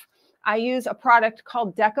stiff? I use a product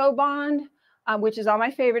called Deco Bond, which is on my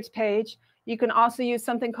favorites page. You can also use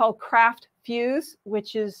something called Craft Fuse,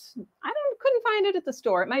 which is, couldn't find it at the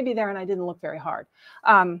store. It might be there and I didn't look very hard.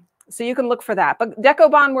 So you can look for that. But Deco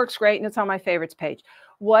Bond works great and it's on my favorites page.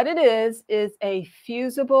 What it is a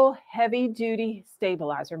fusible heavy duty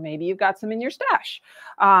stabilizer. Maybe you've got some in your stash.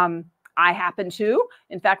 I happen to.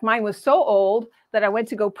 In fact, mine was so old that I went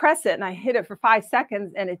to go press it and I hit it for 5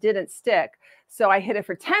 seconds and it didn't stick. So I hit it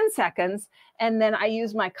for 10 seconds and then I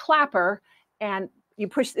used my clapper, and you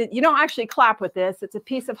push it. You don't actually clap with this. It's a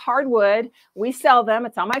piece of hardwood. We sell them.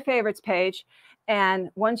 It's on my favorites page. And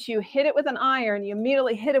once you hit it with an iron, you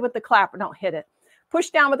immediately hit it with the clapper. Don't hit it. Push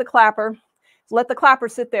down with the clapper. Let the clapper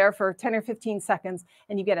sit there for 10 or 15 seconds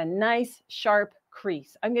and you get a nice sharp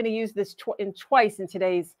crease. I'm going to use this twice in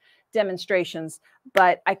today's demonstrations,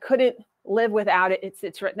 but I couldn't live without it. It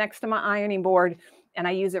sits right next to my ironing board and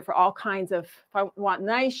I use it for all kinds of, if I want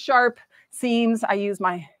nice sharp seams, I use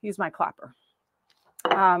my clapper.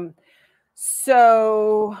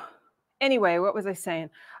 So anyway, what was I saying?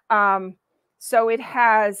 So it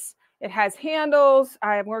has handles.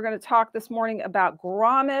 We're going to talk this morning about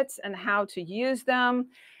grommets and how to use them.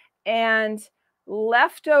 And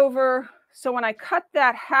leftover, so when I cut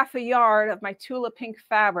that half a yard of my Tula Pink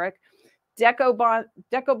fabric, Deco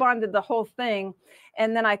bonded the whole thing.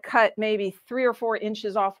 And then I cut maybe 3 or 4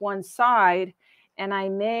 inches off one side and I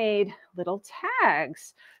made little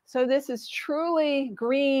tags. So this is truly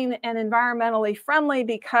green and environmentally friendly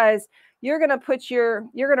because you're going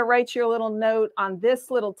to write your little note on this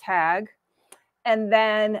little tag. And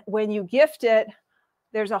then when you gift it,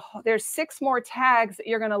 there's 6 more tags that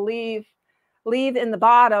you're going to leave in the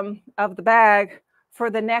bottom of the bag for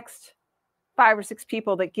the next 5 or 6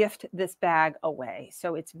 people that gift this bag away.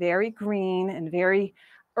 So it's very green and very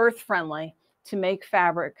earth friendly to make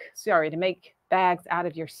to make bags out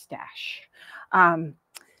of your stash.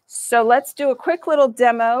 So let's do a quick little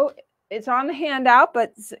demo. It's on the handout,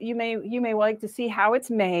 but you may like to see how it's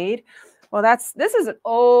made. Well, this is an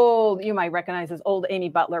old, you might recognize this old Amy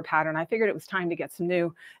Butler pattern. I figured it was time to get some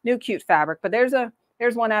new cute fabric, but there's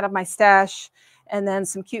one out of my stash, and then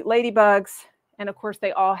some cute ladybugs. And of course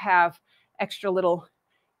they all have extra little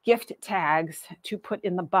gift tags to put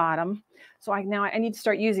in the bottom. So I need to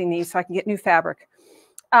start using these so I can get new fabric.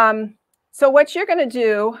 So what you're going to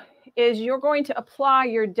do is you're going to apply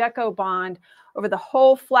your Deco Bond over the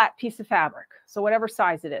whole flat piece of fabric. So whatever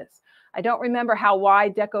size it is. I don't remember how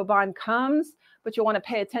wide Deco Bond comes, but you'll want to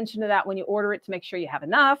pay attention to that when you order it to make sure you have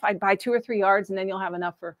enough. I'd buy 2 or 3 yards and then you'll have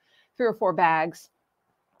enough for 3 or 4 bags.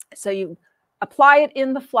 So you apply it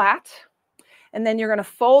in the flat and then you're going to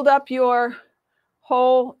fold up your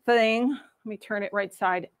whole thing. Let me turn it right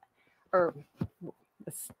side, or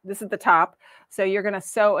this is the top. So you're going to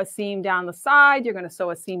sew a seam down the side. You're going to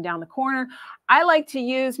sew a seam down the corner. I like to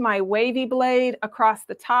use my wavy blade across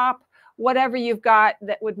the top whatever you've got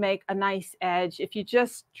that would make a nice edge. If you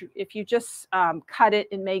just cut it,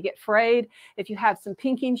 it may get frayed. If you have some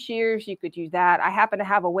pinking shears, you could use that. I happen to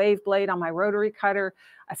have a wave blade on my rotary cutter,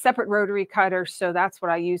 a separate rotary cutter, so that's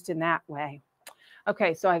what I used in that way.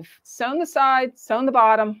 Okay, so I've sewn the side, sewn the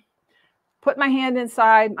bottom, put my hand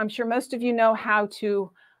inside. I'm sure most of you know how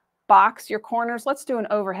to box your corners. Let's do an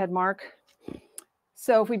overhead mark.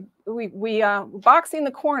 So if we boxing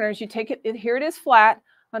the corners, you take it, here it is flat.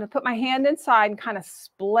 I'm going to put my hand inside and kind of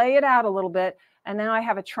splay it out a little bit. And now I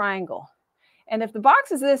have a triangle. And if the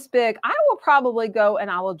box is this big, I will probably go and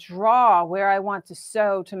I will draw where I want to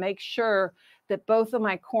sew to make sure that both of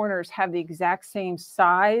my corners have the exact same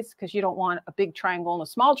size, because you don't want a big triangle and a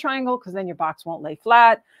small triangle, because then your box won't lay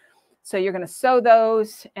flat. So you're going to sew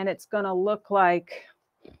those, and it's going to look like,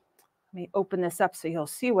 let me open this up so you'll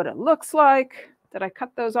see what it looks like. Did I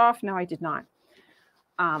cut those off? No, I did not.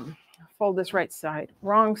 Fold this right side,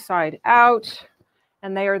 wrong side out,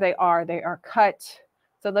 and there they are cut.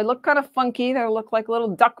 So they look kind of funky. They look like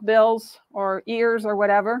little duck bills or ears or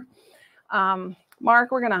whatever.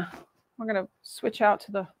 Mark, we're gonna switch out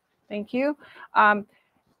to the, thank you.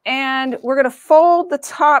 And we're gonna fold the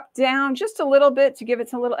top down just a little bit to give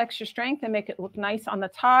it a little extra strength and make it look nice on the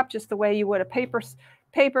top, just the way you would a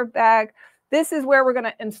paper bag. This is where we're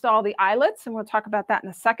gonna install the eyelets, and we'll talk about that in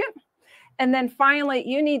a second. And then finally,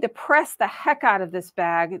 you need to press the heck out of this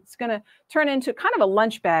bag. It's going to turn into kind of a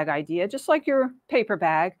lunch bag idea, just like your paper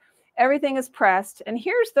bag. Everything is pressed. And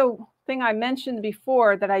here's the thing I mentioned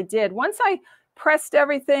before that I did. Once I pressed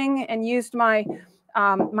everything and used my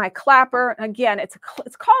my clapper, again, it's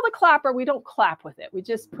called a clapper. We don't clap with it. We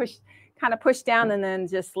just kind of push down and then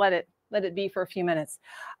just let it be for a few minutes,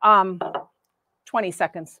 20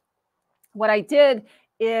 seconds. What I did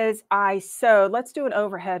is I sewed. Let's do an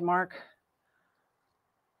overhead, Mark.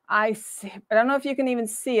 I don't know if you can even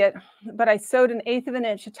see it, but I sewed 1/8 of an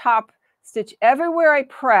inch a top stitch. Everywhere I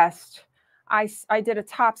pressed, I did a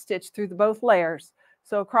top stitch through both layers.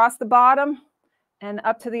 So across the bottom and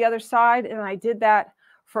up to the other side, and I did that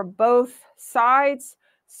for both sides.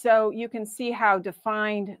 So you can see how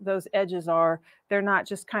defined those edges are. They're not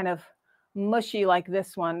just kind of mushy like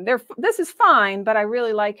this one. This is fine, but I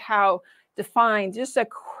really like how defined, just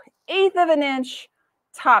 1/8 of an inch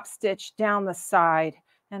top stitch down the side.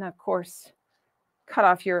 And of course, cut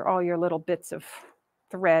off all your little bits of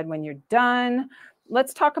thread when you're done.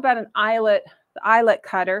 Let's talk about an eyelet, the eyelet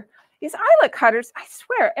cutter. These eyelet cutters, I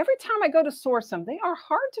swear, every time I go to source them, they are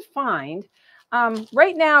hard to find.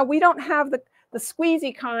 Right now, we don't have the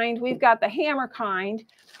squeezy kind. We've got the hammer kind.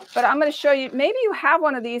 But I'm going to show you, maybe you have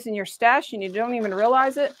one of these in your stash and you don't even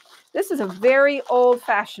realize it. This is a very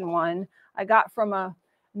old-fashioned one I got from a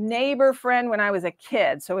neighbor friend when I was a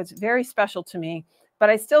kid. So it's very special to me. But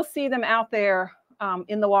I still see them out there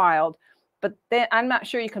in the wild. But then I'm not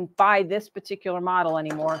sure you can buy this particular model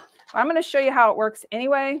anymore. I'm going to show you how it works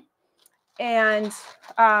anyway. And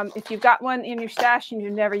if you've got one in your stash and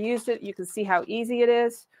you've never used it, you can see how easy it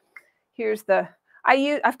is. Here's the,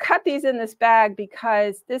 I've cut these in this bag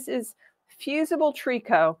because this is fusible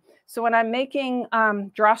tricot. So when I'm making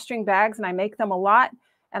drawstring bags, and I make them a lot,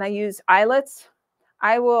 and I use eyelets,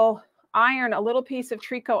 I will iron a little piece of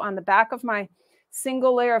tricot on the back of my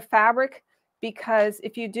single layer of fabric, because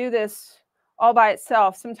if you do this all by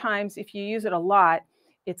itself, sometimes if you use it a lot,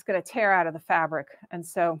 it's going to tear out of the fabric. And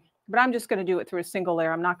so, but I'm just going to do it through a single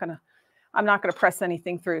layer. I'm not going to press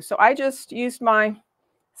anything through. So I just used my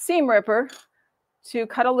seam ripper to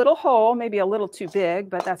cut a little hole, maybe a little too big,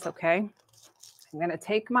 but that's okay. I'm going to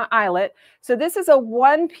take my eyelet. So this is a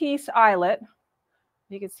one-piece eyelet.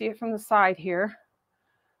 You can see it from the side here.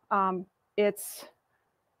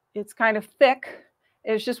 It's kind of thick.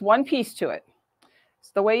 There's just one piece to it.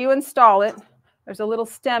 So the way you install it, there's a little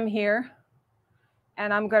stem here,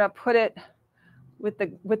 and I'm going to put it with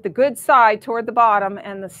the good side toward the bottom,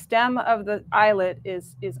 and the stem of the eyelet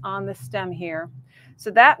is on the stem here.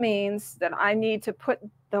 So that means that I need to put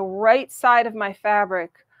the right side of my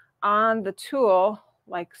fabric on the tool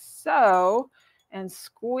like so and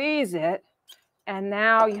squeeze it, and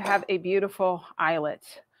now you have a beautiful eyelet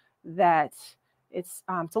that it's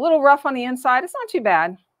a little rough on the inside. It's not too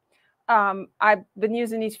bad. I've been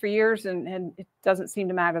using these for years, and it doesn't seem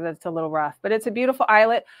to matter that it's a little rough, but it's a beautiful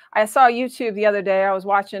eyelet. I saw YouTube the other day. I was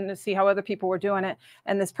watching to see how other people were doing it,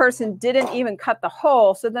 and this person didn't even cut the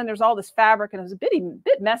hole. So then there's all this fabric, and it was a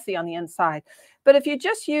bit messy on the inside. But if you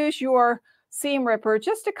just use your seam ripper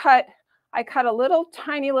just to cut, I cut a little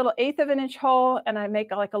tiny little 1/8 of an inch hole, and I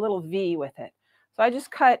make like a little V with it. So I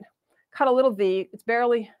just cut a little V. It's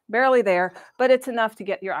barely there, but it's enough to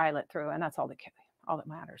get your eyelet through, and that's all all that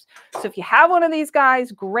matters. So if you have one of these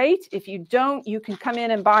guys, great. If you don't, you can come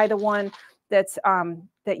in and buy the one that's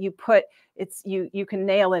that you put, you can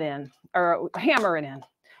nail it in or hammer it in.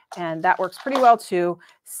 And that works pretty well too.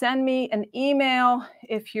 Send me an email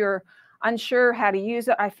if you're unsure how to use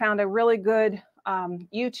it. I found a really good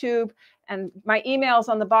YouTube, and my email is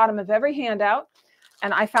on the bottom of every handout.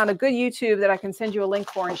 And I found a good YouTube that I can send you a link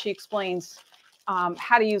for, and she explains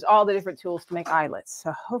how to use all the different tools to make eyelets.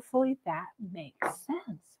 So hopefully that makes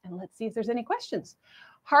sense. And let's see if there's any questions.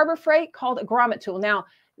 Harbor Freight called a grommet tool. Now,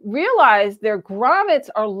 realize their grommets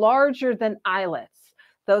are larger than eyelets.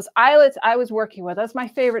 Those eyelets I was working with, that's my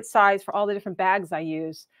favorite size for all the different bags I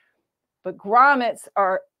use. But grommets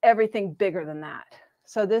are everything bigger than that.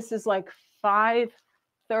 So this is like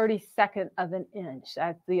 5/32 of an inch.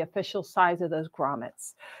 That's the official size of those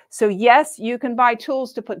grommets. So yes, you can buy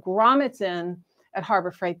tools to put grommets in at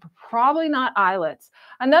Harbor Freight, but probably not eyelets.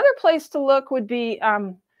 Another place to look would be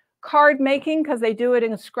card making, because they do it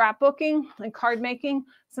in scrapbooking and card making.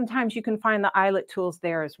 Sometimes you can find the eyelet tools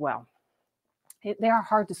there as well. They are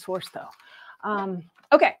hard to source though.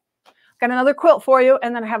 Okay, got another quilt for you,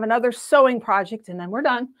 and then I have another sewing project, and then we're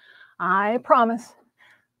done. I promise.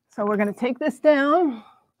 So we're going to take this down.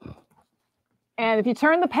 And if you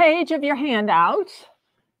turn the page of your handout,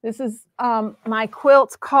 this is my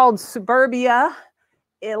quilt called Suburbia.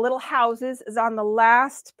 Little Houses is on the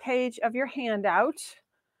last page of your handout.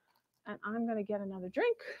 And I'm going to get another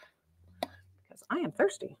drink because I am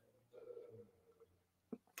thirsty.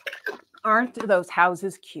 Aren't those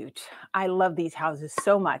houses cute? I love these houses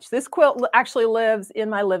so much. This quilt actually lives in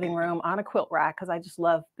my living room on a quilt rack because I just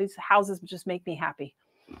love these houses, just make me happy.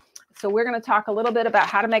 So we're going to talk a little bit about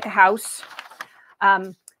how to make a house.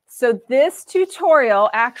 So this tutorial,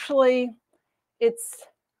 actually,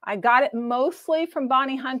 I got it mostly from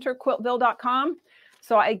Bonnie Hunter, quiltville.com.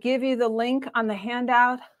 So I give you the link on the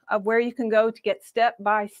handout of where you can go to get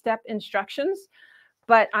step-by-step instructions.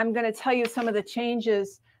 But I'm going to tell you some of the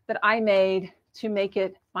changes that I made to make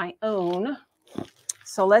it my own.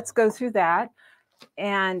 So let's go through that.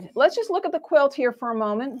 And let's just look at the quilt here for a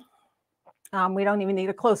moment. We don't even need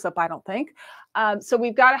a close-up, I don't think. So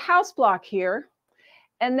we've got a house block here.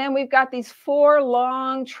 And then we've got these 4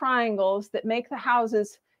 long triangles that make the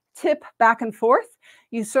houses tip back and forth.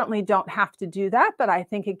 You certainly don't have to do that, but I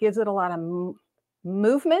think it gives it a lot of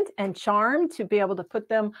movement and charm to be able to put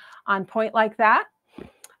them on point like that.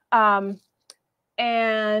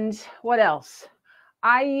 And what else?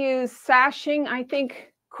 I use sashing. I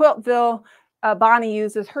think Quiltville, Bonnie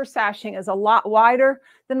uses her sashing is a lot wider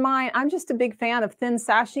than mine. I'm just a big fan of thin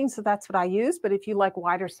sashing, so that's what I use. But if you like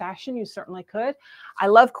wider sashing, you certainly could. I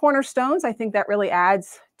love cornerstones. I think that really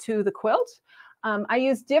adds to the quilt. I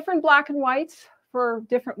use different black and whites for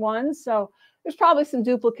different ones. So there's probably some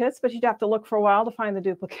duplicates, but you'd have to look for a while to find the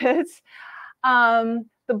duplicates. The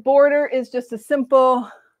border is just a simple,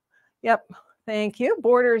 yep, thank you.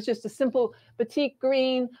 Border is just a simple batik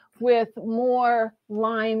green with more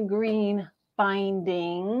lime green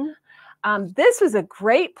binding. This was a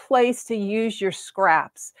great place to use your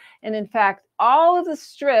scraps. And in fact, all of the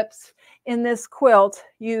strips in this quilt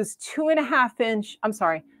use 2-inch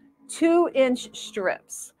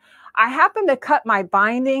strips. I happen to cut my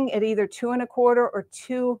binding at either 2 1/4 or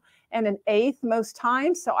 2 1/8 most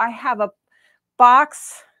times. So I have a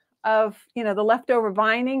box of, the leftover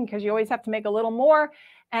binding, because you always have to make a little more,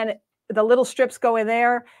 and the little strips go in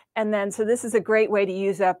there. And then, so this is a great way to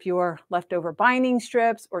use up your leftover binding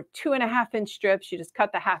strips or 2-1/2-inch strips. You just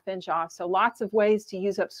cut the 1/2 inch off. So lots of ways to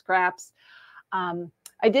use up scraps.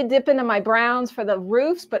 I did dip into my browns for the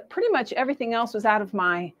roofs, but pretty much everything else was out of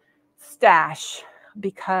my stash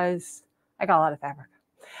because I got a lot of fabric.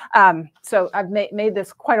 So I've made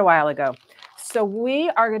this quite a while ago. So we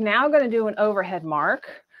are now going to do an overhead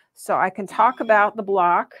mark. So I can talk about the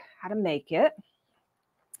block, how to make it.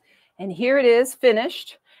 And here it is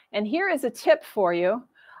finished. And here is a tip for you.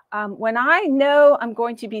 When I know I'm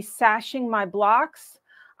going to be sashing my blocks,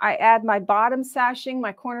 I add my bottom sashing,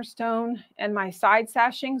 my cornerstone, and my side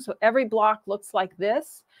sashing. So every block looks like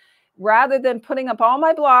this. Rather than putting up all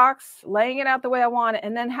my blocks, laying it out the way I want it,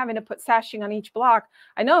 and then having to put sashing on each block,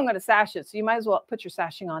 I know I'm going to sash it. So you might as well put your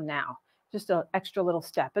sashing on now. Just an extra little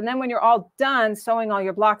step. And then when you're all done sewing all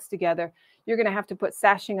your blocks together, you're going to have to put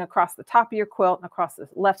sashing across the top of your quilt and across the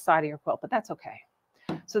left side of your quilt, but that's okay.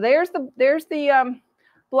 So there's the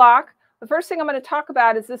block. The first thing I'm going to talk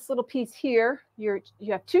about is this little piece here. You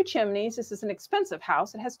have 2 chimneys. This is an expensive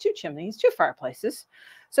house. It has 2 chimneys, 2 fireplaces.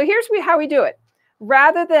 So here's how we do it.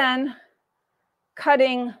 Rather than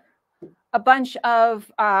cutting a bunch of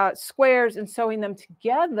squares and sewing them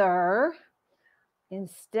together,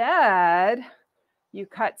 instead, you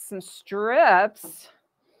cut some strips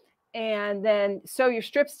and then sew your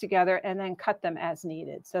strips together and then cut them as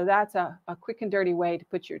needed. So that's a quick and dirty way to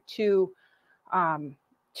put your two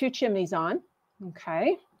chimneys on.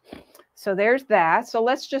 Okay, so there's that. So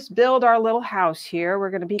let's just build our little house here. We're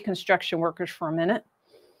going to be construction workers for a minute.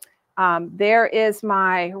 There is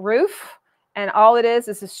my roof, and all it is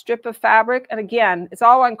a strip of fabric. And again, it's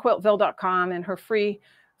all on quiltville.com and her free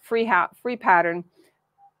pattern.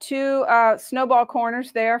 2 snowball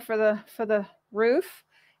corners there for the roof,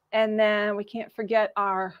 and then we can't forget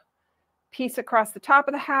our piece across the top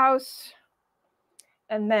of the house,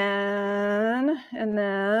 and then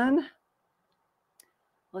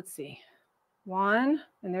let's see, 1,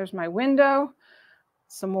 and there's my window,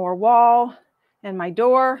 some more wall, and my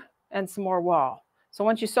door, and some more wall. So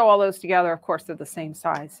once you sew all those together, of course, they're the same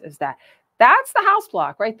size as that. That's the house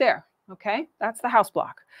block right there. Okay, that's the house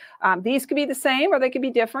block. These could be the same or they could be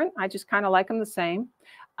different. I just kind of like them the same.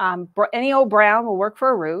 Any old brown will work for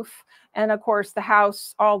a roof. And of course, the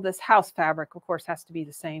house, all this house fabric, of course, has to be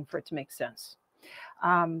the same for it to make sense.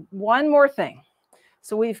 One more thing.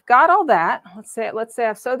 So we've got all that. Let's say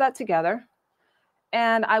I've sewed that together.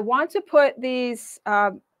 And I want to put these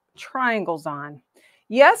triangles on.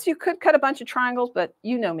 Yes, you could cut a bunch of triangles, but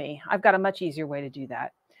you know me. I've got a much easier way to do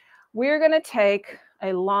that. We're going to take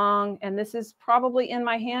a long, and this is probably in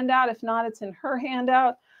my handout. If not, it's in her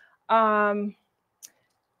handout.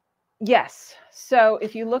 Yes. So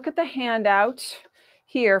if you look at the handout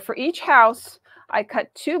here, for each house, I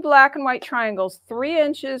cut 2 black and white triangles, 3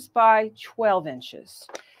 inches by 12 inches.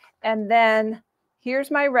 And then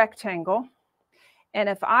here's my rectangle. And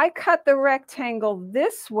if I cut the rectangle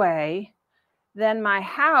this way, then my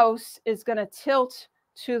house is going to tilt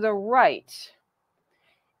to the right.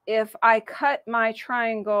 If I cut my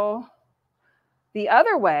triangle the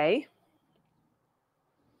other way,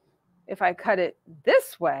 if I cut it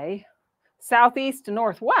this way, southeast to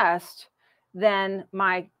northwest, then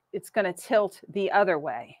it's going to tilt the other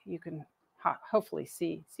way. You can hopefully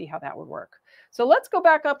see how that would work. So let's go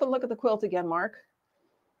back up and look at the quilt again, Mark.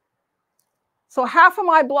 So half of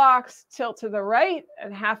my blocks tilt to the right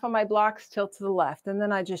and half of my blocks tilt to the left. And then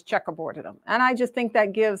I just checkerboarded them. And I just think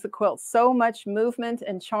that gives the quilt so much movement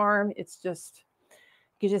and charm. It's just,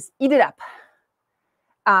 you just eat it up.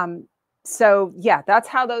 So yeah, that's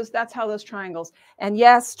how those triangles. And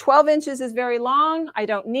yes, 12 inches is very long. I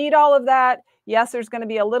don't need all of that. Yes, there's going to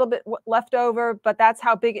be a little bit left over, but that's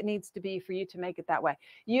how big it needs to be for you to make it that way.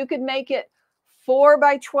 You could make it 4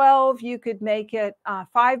 by 12. You could make it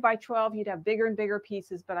 5 by 12. You'd have bigger and bigger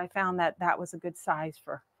pieces, but I found that that was a good size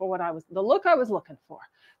for the look I was looking for.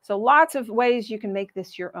 So lots of ways you can make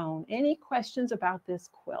this your own. Any questions about this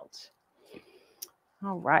quilt?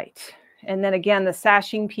 All right. And then again, the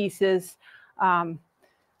sashing pieces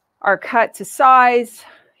are cut to size.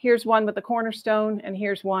 Here's one with the cornerstone, and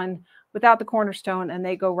here's one without the cornerstone, and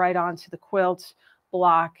they go right onto the quilt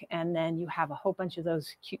block, and then you have a whole bunch of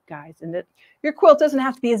those cute guys. And your quilt doesn't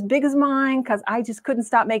have to be as big as mine because I just couldn't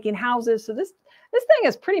stop making houses. So this thing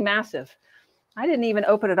is pretty massive. I didn't even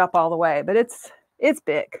open it up all the way, but it's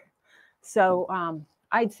big. So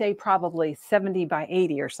I'd say probably 70 by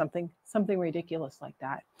 80 or something ridiculous like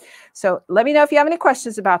that. So let me know if you have any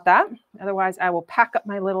questions about that. Otherwise, I will pack up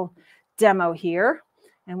my little demo here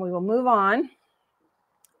and we will move on.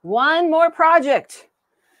 One more project.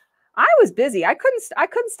 I was busy. I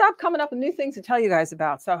couldn't stop coming up with new things to tell you guys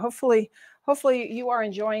about. So hopefully you are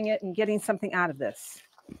enjoying it and getting something out of this.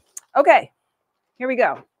 Okay, here we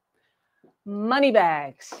go. Money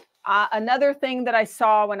bags. Another thing that I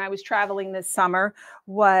saw when I was traveling this summer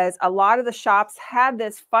was a lot of the shops had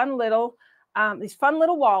this these fun little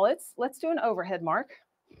wallets. Let's do an overhead, Mark.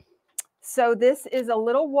 So this is a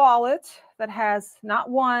little wallet that has not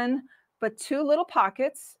one, but 2 little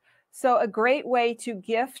pockets. So a great way to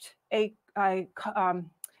gift a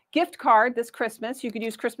gift card this Christmas. You could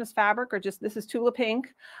use Christmas fabric or just, this is Tula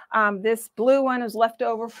Pink. This blue one is left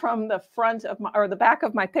over from the front of the back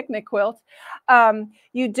of my picnic quilt.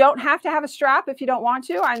 You don't have to have a strap if you don't want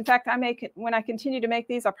to. In fact, when I continue to make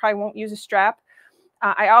these, I probably won't use a strap.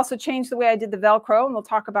 I also changed the way I did the Velcro, and we'll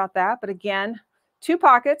talk about that. But again, 2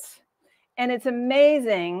 pockets. And it's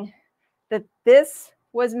amazing that this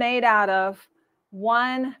was made out of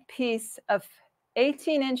 1 piece of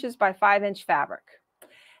 18 inches by 5 inch fabric.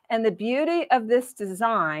 And the beauty of this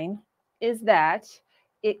design is that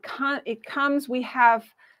it comes, we have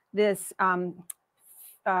this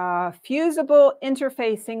fusible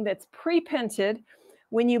interfacing that's pre-printed.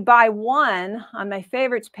 When you buy one on my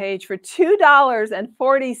favorites page for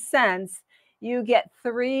 $2.40, you get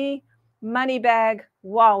 3 money bag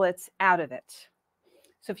wallets out of it.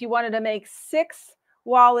 So if you wanted to make 6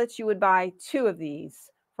 wallets, you would buy 2 of these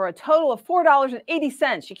for a total of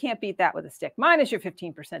 $4.80. You can't beat that with a stick, minus your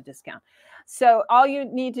 15% discount. So all you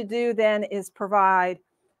need to do then is provide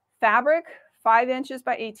fabric, 5 inches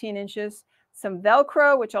by 18 inches, some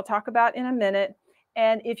Velcro, which I'll talk about in a minute.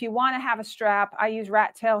 And if you want to have a strap, I use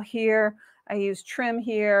rat tail here, I use trim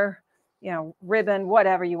here, you know, ribbon,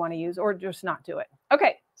 whatever you want to use, or just not do it.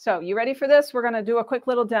 Okay, so you ready for this? We're going to do a quick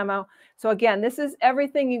little demo. So again, this is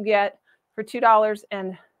everything you get for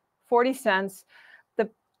 $2.40. The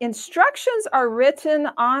instructions are written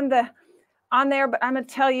on there, but I'm going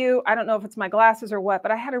to tell you, I don't know if it's my glasses or what,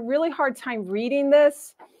 but I had a really hard time reading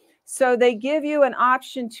this. So they give you an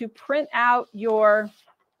option to print out the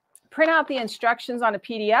instructions on a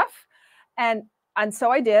PDF. And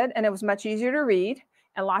so I did, and it was much easier to read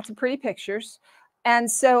and lots of pretty pictures. And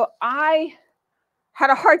so I had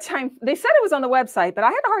a hard time. They said it was on the website, but I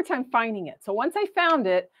had a hard time finding it. So once I found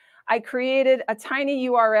it, I created a tiny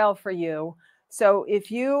URL for you. So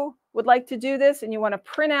if you would like to do this and you want to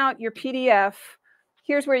print out your PDF,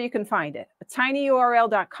 here's where you can find it.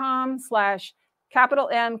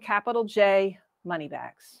 tinyurl.com/M_J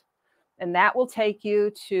moneybags. And that will take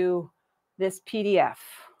you to this PDF.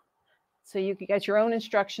 So you can get your own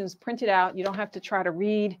instructions printed out. You don't have to try to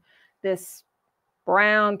read this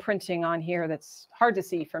brown printing on here that's hard to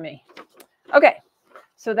see for me. Okay,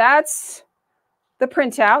 so that's the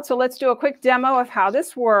printout. So let's do a quick demo of how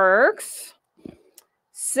this works.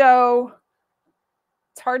 So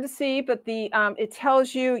it's hard to see, but it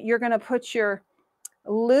tells you you're going to put your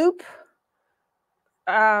loop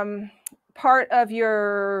part of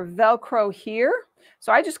your Velcro here.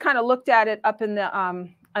 So I just kind of looked at it up in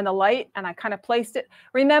the light, and I kind of placed it.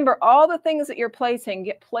 Remember, all the things that you're placing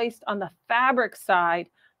get placed on the fabric side,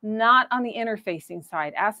 not on the interfacing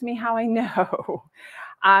side. Ask me how I know.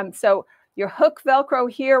 So your hook Velcro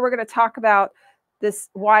here, we're going to talk about this,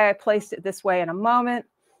 why I placed it this way in a moment.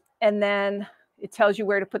 And then it tells you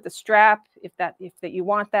where to put the strap. If you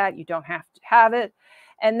want that, you don't have to have it.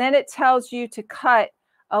 And then it tells you to cut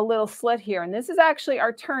a little slit here. And this is actually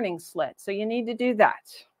our turning slit. So you need to do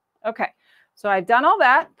that. Okay. So I've done all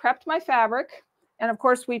that, prepped my fabric. And of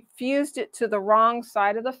course, we fused it to the wrong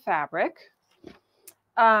side of the fabric.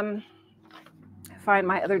 Find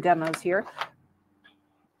my other demos here.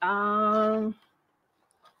 Yeah.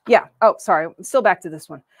 Oh, sorry. I'm still back to this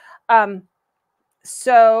one.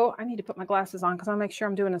 So I need to put my glasses on because I want to make sure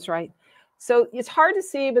I'm doing this right. So it's hard to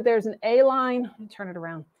see, but there's an A line. Let me turn it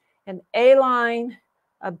around. An A line,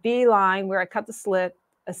 a B line where I cut the slit,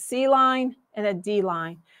 a C line, and a D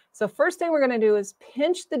line. So first thing we're going to do is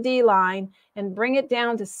pinch the D line and bring it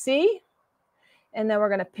down to C. And then we're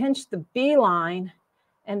going to pinch the B line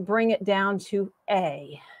and bring it down to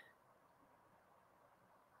A.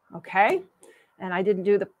 Okay. And I didn't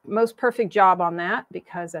do the most perfect job on that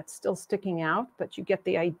because that's still sticking out, but you get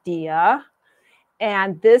the idea.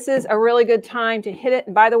 And this is a really good time to hit it.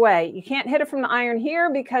 And by the way, you can't hit it from the iron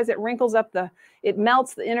here because it wrinkles up it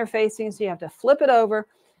melts the interfacing. So you have to flip it over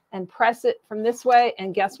and press it from this way.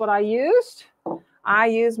 And guess what I used? I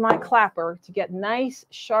used my clapper to get nice,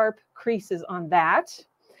 sharp creases on that.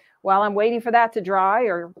 While I'm waiting for that to dry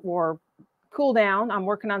or cool down, I'm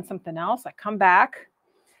working on something else. I come back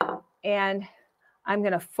and I'm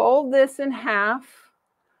going to fold this in half,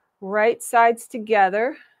 right sides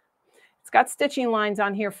together. It's got stitching lines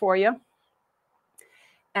on here for you.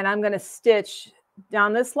 And I'm going to stitch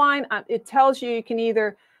down this line. It tells you can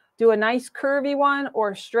either do a nice curvy one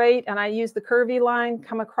or straight. And I use the curvy line,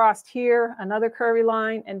 come across here, another curvy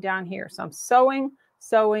line, and down here. So I'm sewing,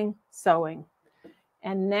 sewing, sewing.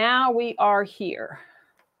 And now we are here.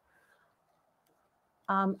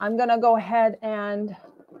 I'm going to go ahead and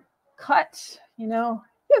cut. You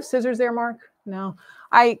have scissors there, Mark? No.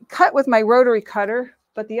 I cut with my rotary cutter,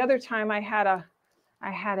 but the other time I had a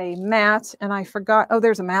mat and I forgot. Oh,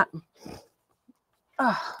 there's a mat.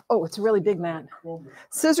 Oh, it's a really big mat.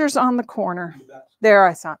 Scissors on the corner.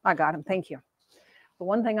 There, I got him. Thank you. The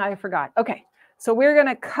one thing I forgot. Okay, so we're going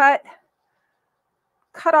to cut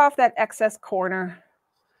off that excess corner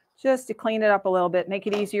just to clean it up a little bit, make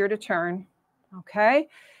it easier to turn. Okay,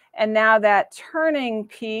 and now that turning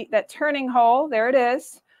hole, there it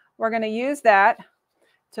is. We're going to use that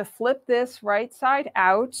to flip this right side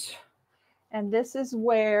out. And this is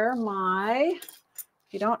where if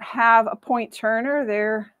you don't have a point turner,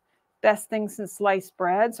 they're best things since sliced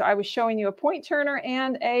bread. So I was showing you a point turner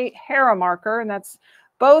and a Hera marker, and that's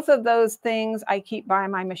both of those things I keep by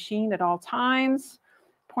my machine at all times.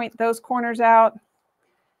 Point those corners out.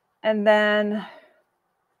 And then,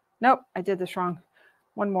 nope, I did this wrong.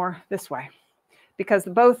 One more this way, because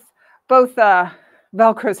both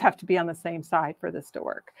Velcros have to be on the same side for this to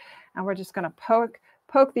work. And we're just going to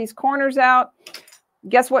poke these corners out.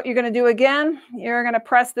 Guess what you're going to do again? You're going to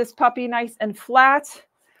press this puppy nice and flat.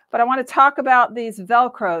 But I want to talk about these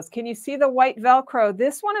Velcros. Can you see the white Velcro?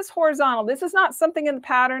 This one is horizontal. This is not something in the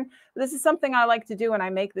pattern. This is something I like to do when I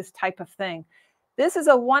make this type of thing. This is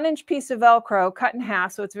a 1-inch piece of Velcro cut in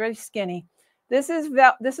half, so it's very skinny. This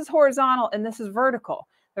is horizontal and this is vertical.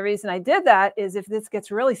 The reason I did that is if this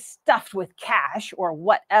gets really stuffed with cash or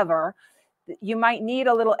whatever, you might need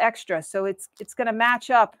a little extra. So it's going to match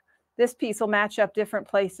up. This piece will match up different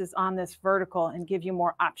places on this vertical and give you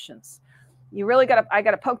more options. You really I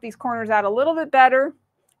got to poke these corners out a little bit better.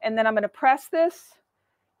 And then I'm going to press this.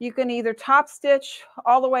 You can either top stitch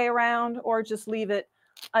all the way around or just leave it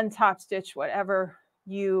untop stitch, whatever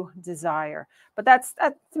you desire. But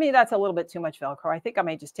to me, that's a little bit too much Velcro. I think I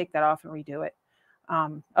may just take that off and redo it.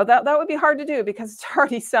 That would be hard to do because it's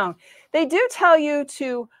already sewn. They do tell you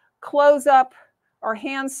to close up or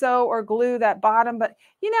hand sew or glue that bottom, but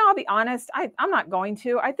I'll be honest, I'm not going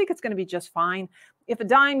to. I think it's going to be just fine. If a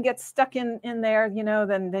dime gets stuck in there,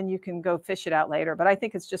 then you can go fish it out later. But I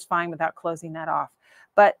think it's just fine without closing that off.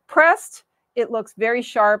 But pressed, it looks very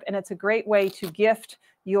sharp, and it's a great way to gift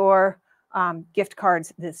your gift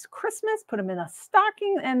cards this Christmas. Put them in a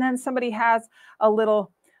stocking, and then somebody has a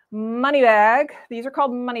little money bag. These are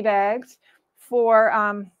called money bags for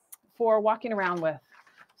walking around with.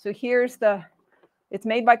 So here's it's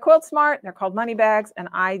made by Quilt Smart. They're called money bags, and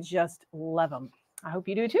I just love them. I hope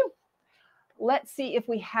you do too. Let's see if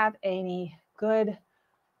we have any good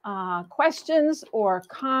questions or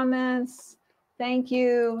comments. Thank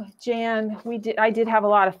you, Jan. I did have a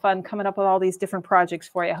lot of fun coming up with all these different projects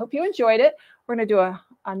for you. I hope you enjoyed it. We're going to do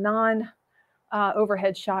a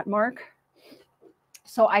non-overhead shot, Mark.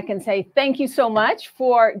 So I can say thank you so much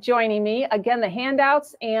for joining me. Again, the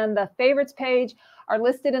handouts and the favorites page are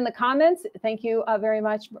listed in the comments. Thank you very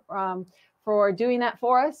much for doing that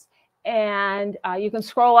for us. And you can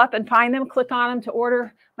scroll up and find them, click on them to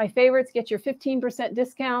order my favorites, get your 15%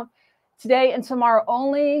 discount today and tomorrow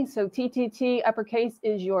only. So TTT uppercase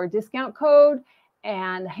is your discount code,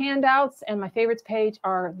 and handouts and my favorites page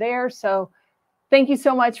are there. So thank you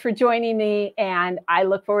so much for joining me, and I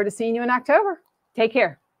look forward to seeing you in October. Take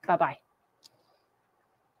care. Bye-bye.